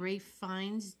with Ralph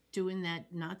Fiennes doing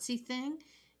that Nazi thing?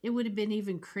 It would have been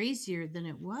even crazier than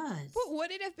it was. But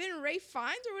would it have been Ralph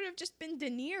Fiennes, or would it have just been De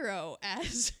Niro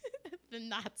as the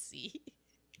Nazi?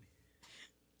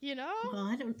 You know? Well,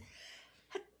 I don't.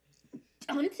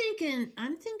 I'm thinking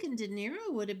De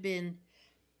Niro would have been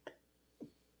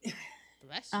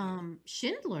Bless you.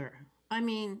 Schindler. I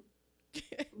mean,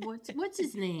 what's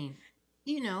his name?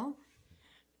 You know,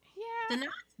 Yeah. the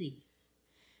Nazi.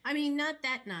 I mean, not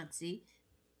that Nazi.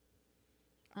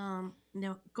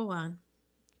 No, go on.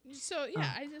 So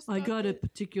yeah, I just I thought got a that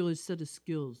particular set of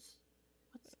skills.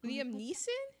 Liam Neeson.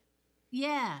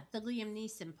 Yeah, the Liam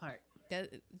Neeson part. That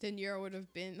De Niro would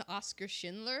have been Oscar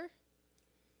Schindler.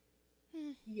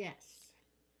 Yes.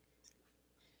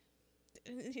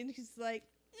 And he's like,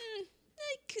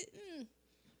 I could.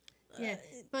 Yeah,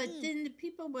 but then the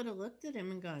people would have looked at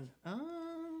him and gone,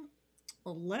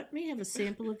 well, let me have a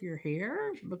sample of your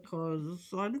hair because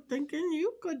I'm thinking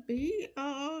you could be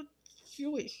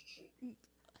Jewish.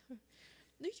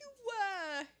 You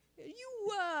were.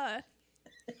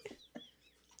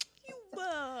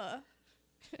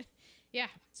 Yeah,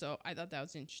 so I thought that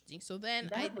was interesting. So then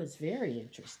That was very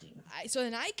interesting.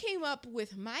 I came up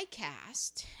with my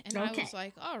cast, and I Okay. was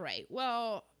like, all right,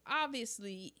 well,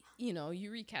 obviously, you know, you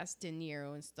recast De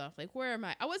Niro and stuff. Like, where am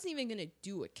I? I wasn't even gonna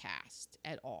do a cast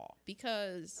at all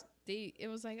because it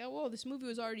was like, oh, well, this movie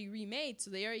was already remade, so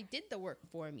they already did the work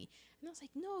for me. And I was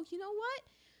like, no, you know what?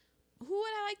 Who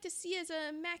would I like to see as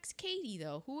a Max Cady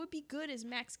though? Who would be good as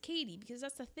Max Cady? Because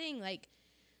that's the thing. Like,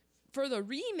 for the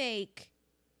remake,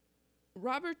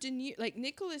 Robert De Niro, like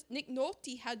Nick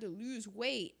Nolte had to lose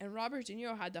weight, and Robert De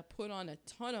Niro had to put on a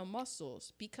ton of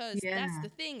muscles because that's Yeah. the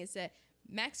thing, is that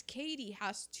Max Cady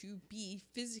has to be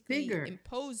physically Bigger.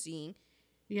 imposing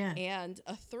Yeah. and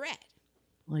a threat.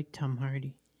 Like Tom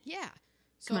Hardy. Yeah.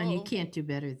 So, Come on, you can't do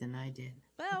better than I did.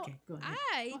 Well, Okay, go ahead.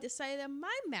 I decided that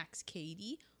my Max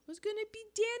Cady was going to be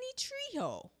Danny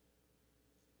Trejo.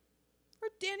 Or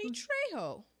Danny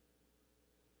Trejo.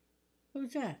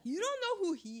 Who's that? You don't know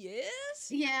who he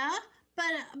is? Yeah,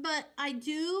 but I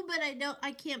do, but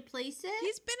I can't place it.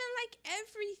 He's been in like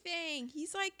everything.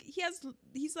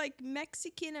 He's like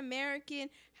Mexican American,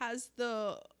 has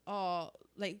the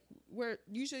like where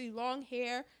usually long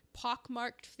hair,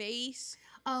 pockmarked face.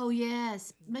 Oh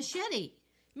yes, Machete.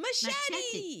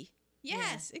 Machete.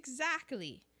 Yes,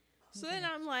 exactly. So then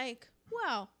I'm like,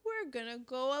 well, we're gonna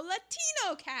go a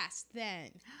Latino cast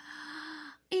then.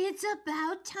 It's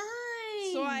about time.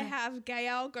 So I have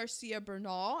Gael Garcia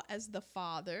Bernal as the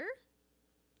father,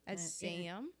 as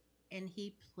Sam. and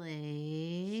he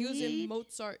played. He was in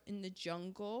Mozart in the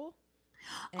Jungle.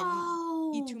 And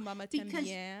Oh, Y tu mamá because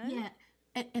también. yeah,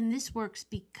 And this works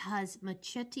because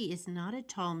Machete is not a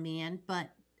tall man, but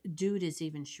dude is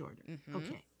even shorter. Mhm.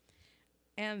 Okay.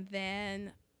 And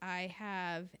then I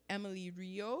have Emily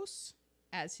Rios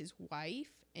as his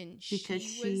wife, and Because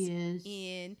she was she is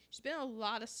she's been in a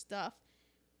lot of stuff.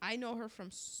 I know her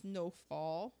from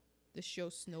Snowfall, the show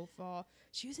Snowfall.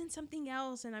 She was in something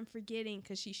else, and I'm forgetting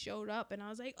because she showed up, and I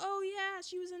was like, oh yeah,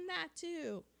 she was in that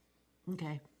too.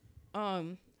 okay.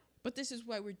 But this is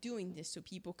why we're doing this, so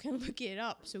people can look it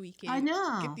up, so we I can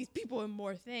know. get these people in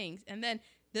more things. And then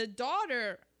the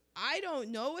daughter, I don't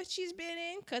know what she's been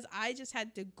in because I just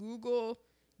had to Google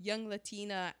young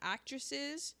Latina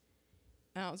actresses,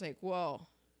 and I was like, well,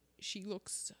 she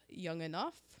looks young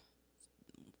enough.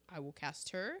 I will cast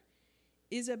her.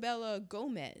 Isabella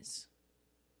Gomez.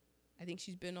 I think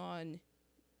she's been on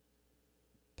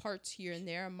parts here and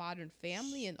there, Modern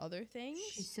Family and other things.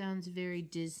 She sounds very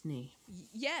Disney.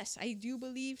 Yes, I do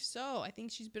believe so. I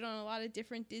think she's been on a lot of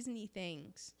different Disney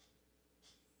things.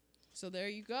 So there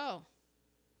you go.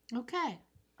 Okay.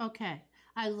 Okay.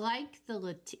 I like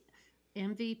the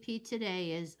MVP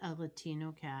today is a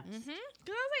Latino cast. Because I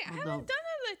was like, I haven't done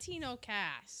a Latino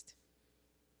cast.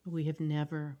 We have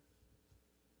never.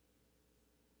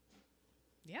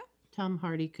 Yeah. Tom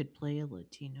Hardy could play a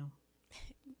Latino.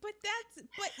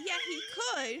 But yeah, he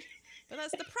could. But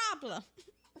that's the problem.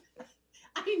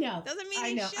 I know. Doesn't mean I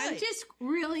he know. should. I'm just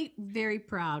really very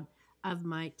proud of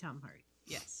my Tom Hardy.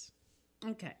 Yes.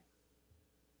 Okay.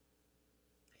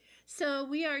 So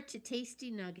we are to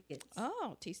Tasty Nuggets.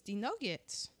 Oh, Tasty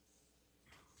Nuggets.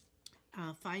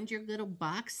 Find your little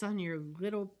box on your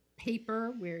little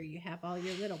paper where you have all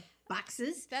your little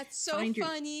boxes. That's so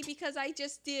funny because I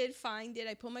just did find it.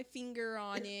 I put my finger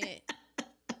on it.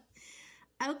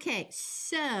 Okay,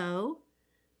 so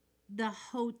the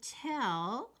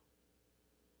hotel.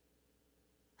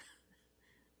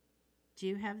 Do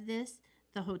you have this?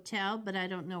 The hotel, but I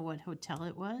don't know what hotel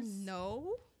it was.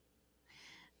 No.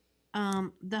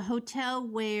 The hotel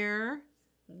where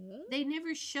they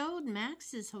never showed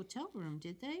Max's hotel room,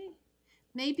 did they?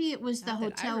 Maybe it was the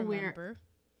hotel where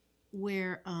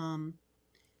the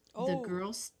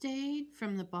girl stayed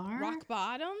from the bar. Rock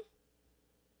Bottom?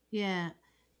 Yeah.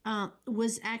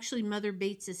 Was actually Mother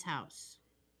Bates's house.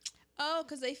 Oh,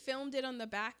 because they filmed it on the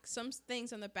back, some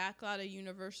things on the back lot of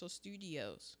Universal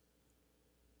Studios.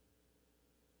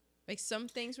 Like some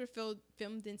things were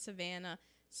filmed in Savannah,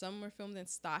 some were filmed in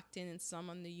Stockton, and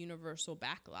some on the Universal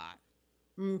back lot.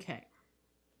 Okay.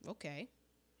 Okay.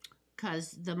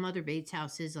 Because the Mother Bates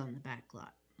house is on the back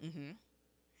lot. Mm-hmm.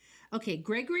 Okay,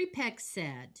 Gregory Peck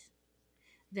said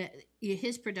that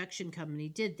his production company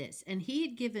did this, and he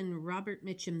had given Robert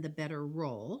Mitchum the better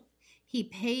role. He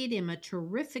paid him a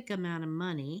terrific amount of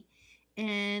money,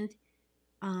 and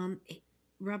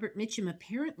Robert Mitchum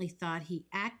apparently thought he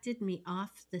acted me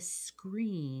off the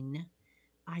screen.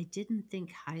 I didn't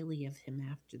think highly of him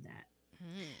after that.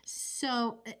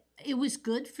 So it was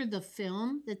good for the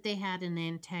film that they had an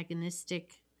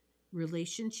antagonistic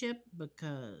relationship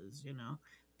because,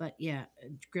 but yeah,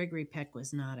 Gregory Peck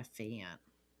was not a fan.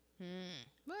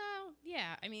 Well,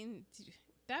 yeah, I mean,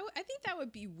 I think that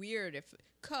would be weird if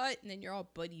cut and then you're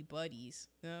all buddies.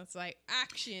 It's like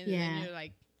action, and then you're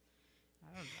like,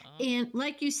 I don't know. And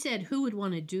like you said, who would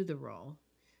want to do the role?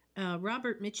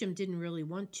 Robert Mitchum didn't really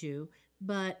want to,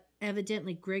 but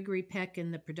evidently Gregory Peck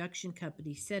and the production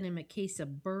company sent him a case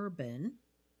of bourbon,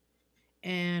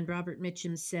 and Robert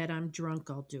Mitchum said, "I'm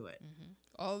drunk, I'll do it." Mm-hmm.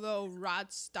 Although Rod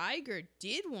Steiger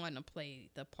did want to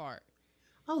play the part.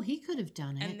 Oh, he could have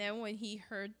done it. And then when he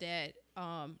heard that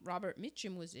Robert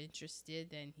Mitchum was interested,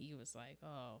 then he was like,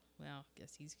 oh, well,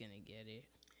 guess he's going to get it.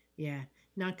 Yeah,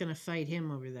 not going to fight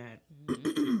him over that.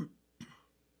 Mm-hmm.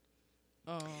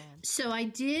 So I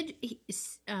did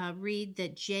read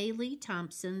that J. Lee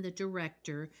Thompson, the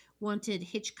director, wanted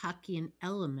Hitchcockian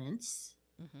elements.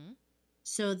 Mm-hmm.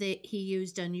 So that he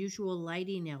used unusual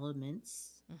lighting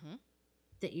elements,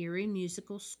 the eerie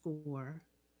musical score,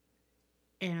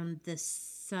 and the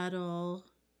subtle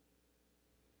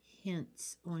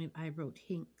hints. Oh, I wrote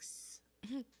hinks.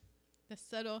 The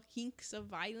subtle hinks of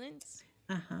violence.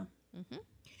 Uh-huh. Mm-hmm.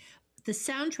 The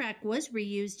soundtrack was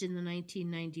reused in the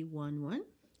 1991 one.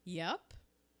 Yep.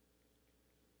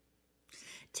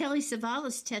 Telly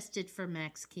Savalas tested for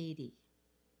Max Cady.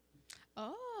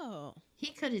 Oh.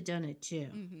 He could have done it too.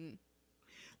 Mm-hmm.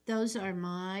 Those are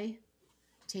my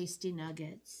tasty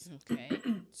nuggets. Okay.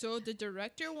 So the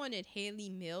director wanted Haley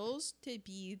Mills to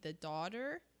be the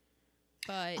daughter,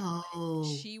 but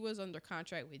she was under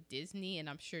contract with Disney, and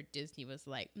I'm sure Disney was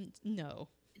like, no.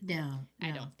 No.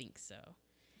 I don't think so.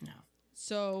 No.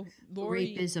 So Rape Lori,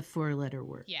 is a 4-letter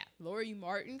word. yeah, Lori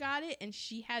Martin got it, and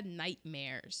she had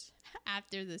nightmares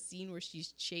after the scene where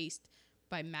she's chased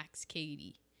by Max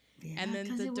Cady. Yeah, And then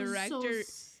 'cause the it was so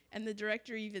director- And the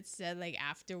director even said, like,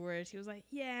 afterwards, he was like,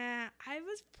 yeah, I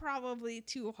was probably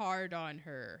too hard on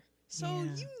her. So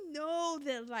Yeah. you know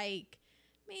that, like,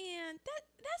 man,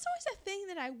 that's always a thing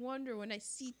that I wonder when I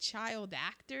see child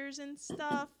actors and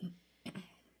stuff.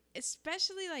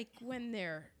 Especially, like, when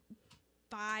they're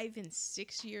 5 and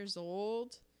 6 years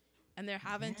old and they're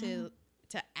having to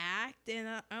act.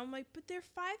 And I'm like, but they're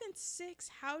 5 and 6.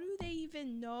 How do they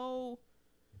even know?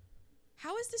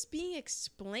 How is this being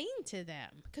explained to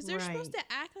them? Because they're supposed to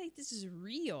act like this is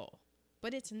real,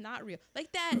 but it's not real.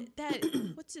 Like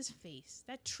that what's his face?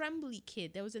 That Tremblay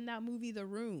kid that was in that movie The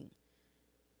Room.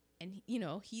 And, you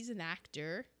know, he's an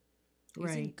actor.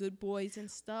 He's in Good Boys and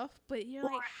stuff. But you're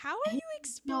like, how are you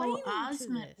explaining to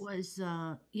Osment this? was,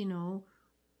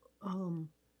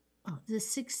 The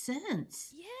Sixth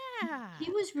Sense. Yeah. He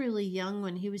was really young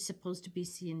when he was supposed to be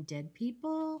seeing dead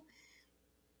people.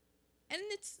 And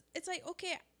it's like,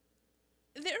 okay,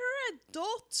 there are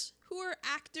adults who are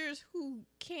actors who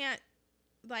can't,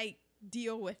 like,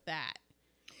 deal with that.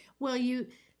 Well,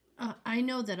 I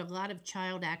know that a lot of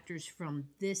child actors from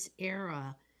this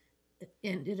era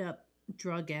ended up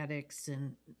drug addicts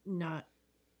and not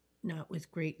with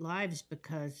great lives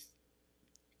because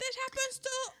That happens to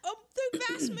the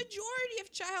vast majority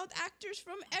of child actors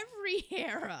from every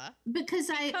era. Because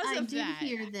I of did that.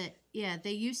 hear that, yeah,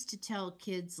 they used to tell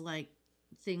kids like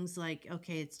things like,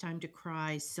 okay, it's time to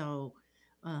cry. So,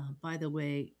 by the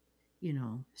way,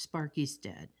 Sparky's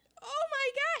dead. Oh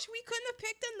my gosh, we couldn't have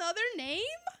picked another name?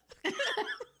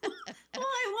 Well,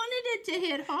 I wanted it to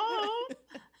hit home.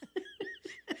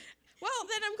 Well,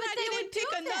 then I'm glad they you would didn't pick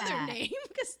do another that. name.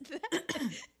 Because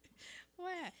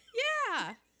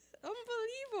yeah,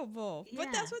 unbelievable. But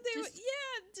Yeah, that's what they would, just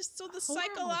just so the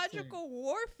horrible psychological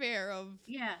warfare of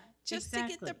Yeah, just to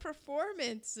get the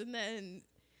performance and then.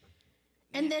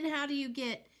 And then how do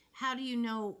you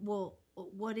know, well,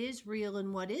 what is real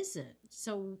and what isn't?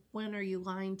 So when are you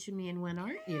lying to me and when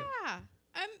aren't you? Yeah.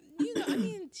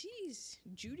 Geez,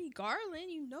 Judy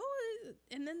Garland,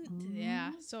 and then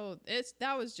Mhm. so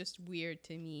that was just weird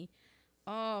to me.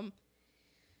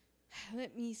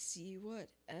 Let me see what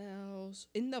else.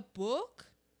 In the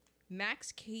book,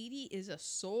 Max Cady is a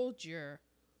soldier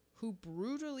who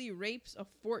brutally rapes a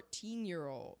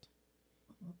 14-year-old.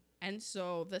 And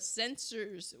so the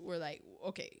censors were like,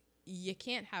 okay, you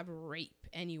can't have rape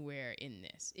anywhere in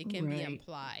this. It can be Right.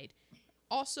 implied.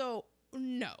 Also,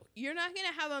 no, you're not going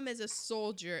to have him as a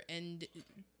soldier and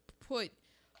put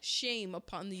shame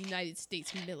upon the United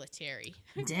States military.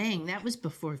 Dang, that was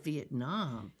before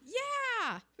Vietnam.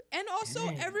 Yeah. And also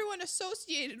Dang. everyone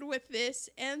associated with this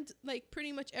and like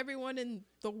pretty much everyone in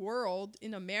the world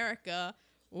in America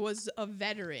was a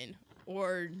veteran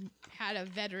or had a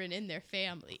veteran in their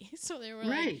family. So they were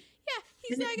like, yeah,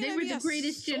 he's not going They to were be the a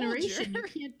greatest generation. You soldier.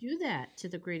 can't do that to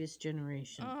the greatest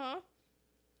generation.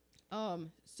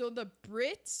 So the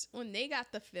Brits, when they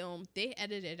got the film, they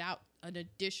edited out an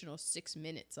additional 6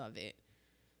 minutes of it.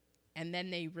 And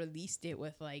then they released it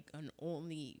with like an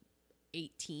only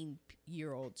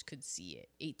 18-year-olds could see it,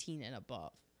 18 and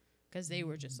above. Because they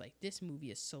were just like, this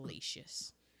movie is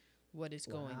salacious. What is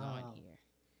going on Wow. here?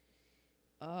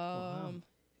 Wow.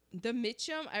 The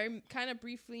Mitchum, I kind of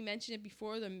briefly mentioned it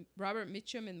before, the Robert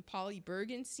Mitchum and Polly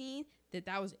Bergen scene,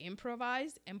 that was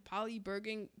improvised, and Polly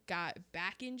Bergen got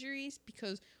back injuries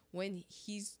because when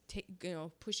he's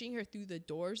pushing her through the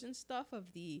doors and stuff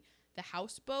of the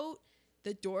houseboat,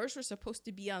 the doors were supposed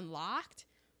to be unlocked,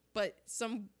 but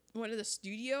one of the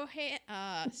studio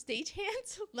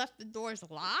stagehands left the doors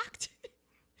locked.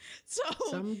 So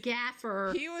Some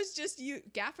gaffer. he was just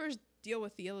gaffers deal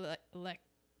with the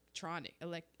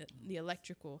the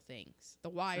electrical things, the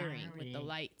wiring with the Wiring.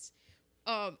 lights.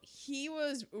 He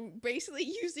was basically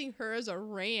using her as a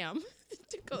ram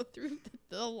to go through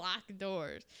the locked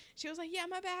doors. She was like, yeah,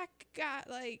 my back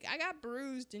I got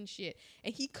bruised and shit.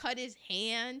 And he cut his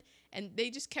hand and they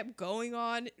just kept going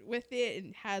on with it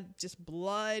and had just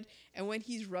blood. And when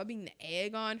he's rubbing the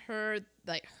egg on her,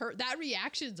 that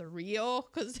reaction's real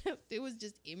because it was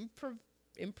just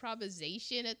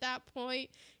improvisation at that point.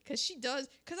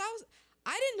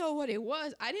 I didn't know what it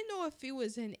was. I didn't know if it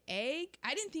was an egg.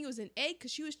 I didn't think it was an egg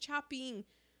because she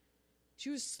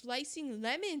was slicing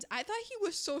lemons. I thought he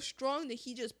was so strong that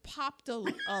he just popped a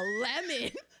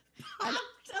lemon. Yeah,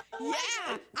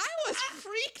 I was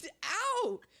freaked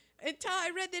out until I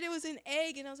read that it was an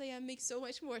egg, and I was like, that makes so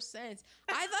much more sense.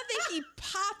 I thought that he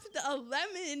popped a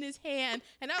lemon in his hand,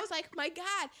 and I was like, my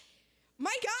God.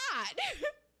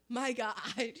 my God.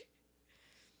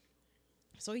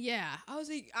 So yeah, I was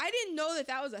like, I didn't know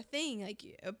that was a thing. Like,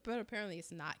 but apparently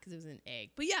it's not because it was an egg.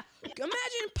 But yeah,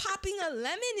 imagine popping a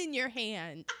lemon in your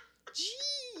hand.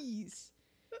 Jeez,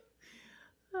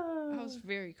 I was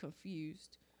very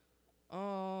confused.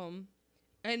 And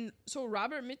so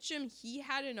Robert Mitchum, he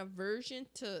had an aversion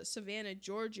to Savannah,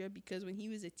 Georgia, because when he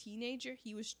was a teenager,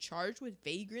 he was charged with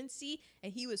vagrancy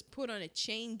and he was put on a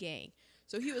chain gang.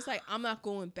 So he was like, I'm not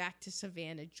going back to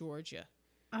Savannah, Georgia.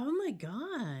 Oh my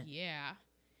God. Yeah.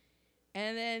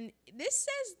 And then this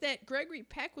says that Gregory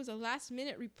Peck was a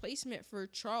last-minute replacement for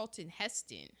Charlton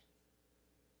Heston.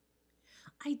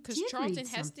 Because Charlton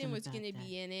Heston was going to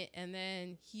be in it, and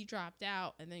then he dropped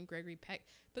out, and then Gregory Peck.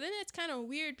 But then it's kind of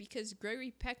weird because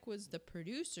Gregory Peck was the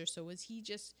producer, so was he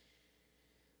just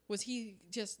going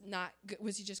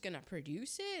to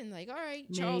produce it? And like, all right,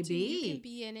 Charlton, you can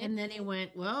be in it. And then he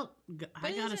went, well,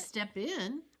 I got to step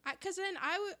in. Because then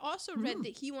I also read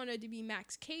that he wanted to be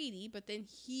Max Cady, but then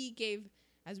he gave,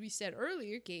 as we said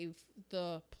earlier, gave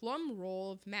the plum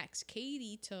role of Max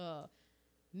Cady to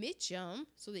Mitchum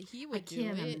so that he would do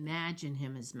it. I can't imagine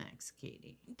him as Max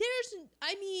Cady.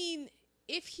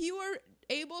 If he were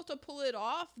able to pull it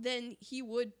off, then he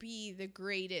would be the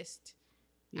greatest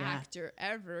actor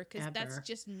ever, because that's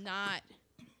just not...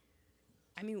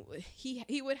 I mean,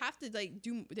 he would have to like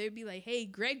do. They'd be like, "Hey,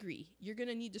 Gregory, you're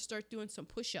gonna need to start doing some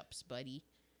push-ups, buddy,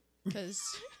 because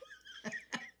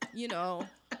you know,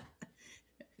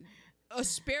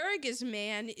 Asparagus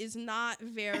Man is not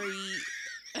very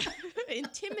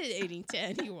intimidating to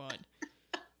anyone."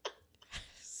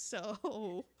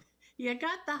 So you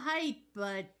got the height,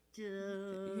 but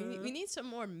we need some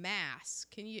more mass.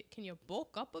 Can you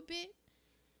bulk up a bit?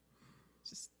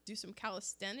 Just do some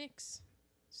calisthenics.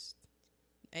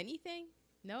 Anything?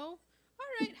 No? All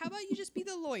right. How about you just be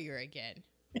the lawyer again?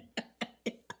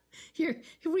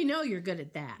 We know you're good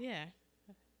at that. Yeah.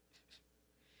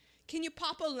 Can you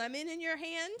pop a lemon in your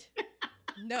hand?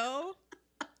 No?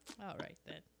 All right,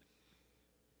 then.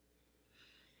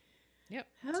 Yep.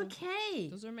 Okay.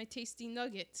 So those are my tasty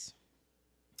nuggets.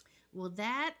 Well,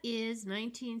 that is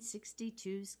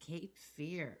 1962's Cape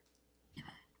Fear.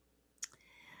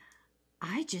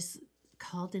 I just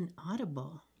called an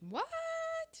audible. What?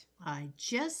 I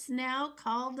just now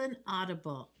called an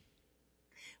audible.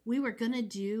 We were going to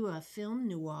do a film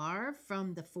noir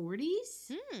from the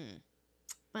 40s,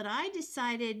 but I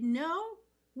decided, no,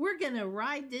 we're going to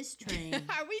ride this train.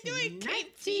 Are we doing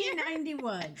Cape Fear?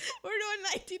 1991. We're doing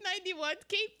 1991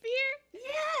 Cape Fear?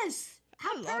 Yes.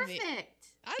 How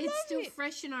perfect. It's still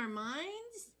fresh in our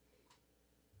minds.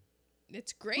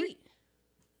 It's great.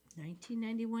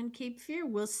 1991 Cape Fear.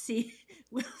 We'll see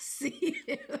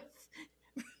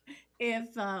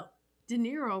if De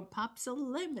Niro pops a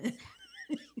lemon.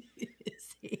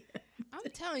 I'm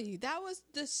telling you, that was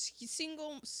the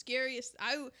single scariest.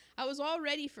 I was all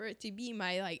ready for it to be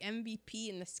my like MVP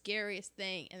and the scariest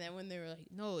thing, and then when they were like,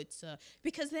 no, it's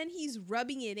because then he's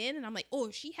rubbing it in, and I'm like, oh,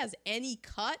 if she has any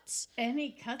cuts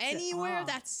anywhere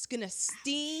that's gonna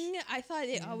sting. I thought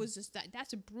I was just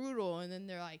that's brutal, and then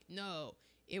they're like, no,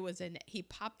 it was he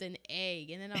popped an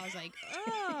egg, and then I was like,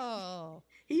 oh,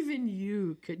 even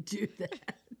you could do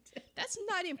that. That's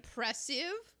not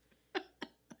impressive.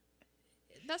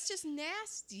 That's just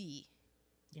nasty.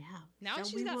 Yeah. Now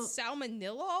she's got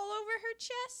salmonella all over her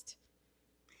chest.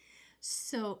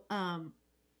 So I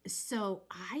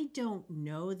don't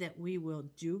know that we will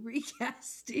do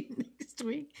recasting next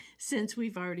week since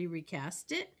we've already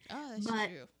recast it. Oh, that's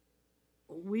true.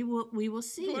 We will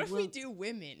see. What if we do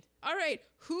women? All right,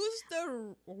 who's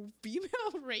the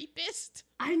female rapist?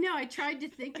 I know. I tried to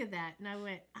think of that, and I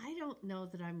went, I don't know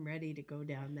that I'm ready to go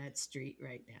down that street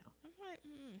right now. I'm like,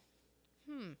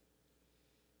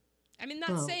 I mean,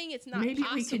 not saying it's not maybe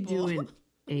possible. We could do an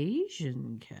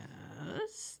Asian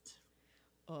cast.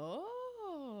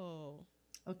 Oh.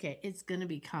 Okay, it's going to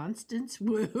be Constance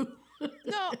Wu.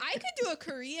 No, I could do a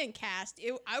Korean cast.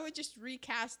 I would just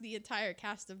recast the entire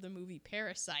cast of the movie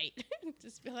Parasite.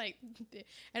 Just be like,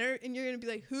 and you're going to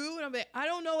be like, who? And I'm like, I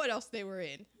don't know what else they were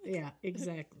in. Yeah,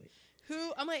 exactly.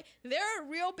 Who? I'm like, they're a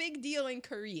real big deal in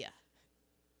Korea.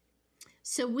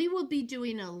 So we will be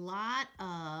doing a lot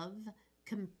of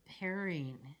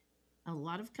comparisons.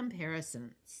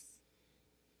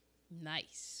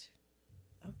 Nice.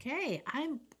 Okay,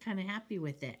 I'm kind of happy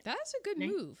with it. That's a good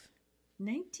move.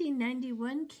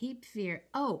 1991 Cape Fear.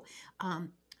 Oh,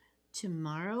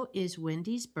 tomorrow is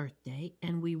Wendy's birthday,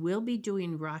 and we will be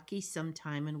doing Rocky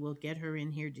sometime, and we'll get her in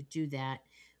here to do that,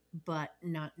 but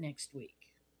not next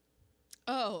week.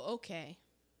 Oh, okay.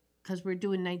 Because we're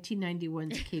doing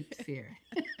 1991's Cape Fear.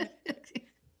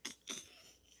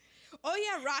 Oh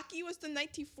yeah, Rocky was the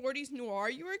 1940s noir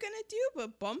you were gonna do,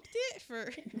 but bumped it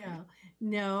for.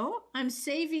 No, I'm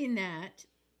saving that.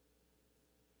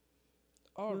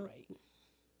 All Well, right.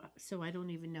 So I don't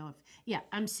even know if. Yeah,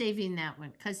 I'm saving that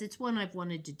one because it's one I've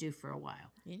wanted to do for a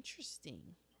while. Interesting.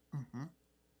 Mm-hmm.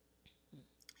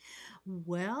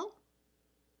 Well,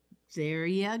 there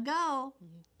you go.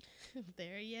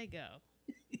 There you go.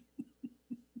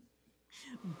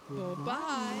 Bye-bye.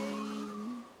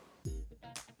 Bye-bye.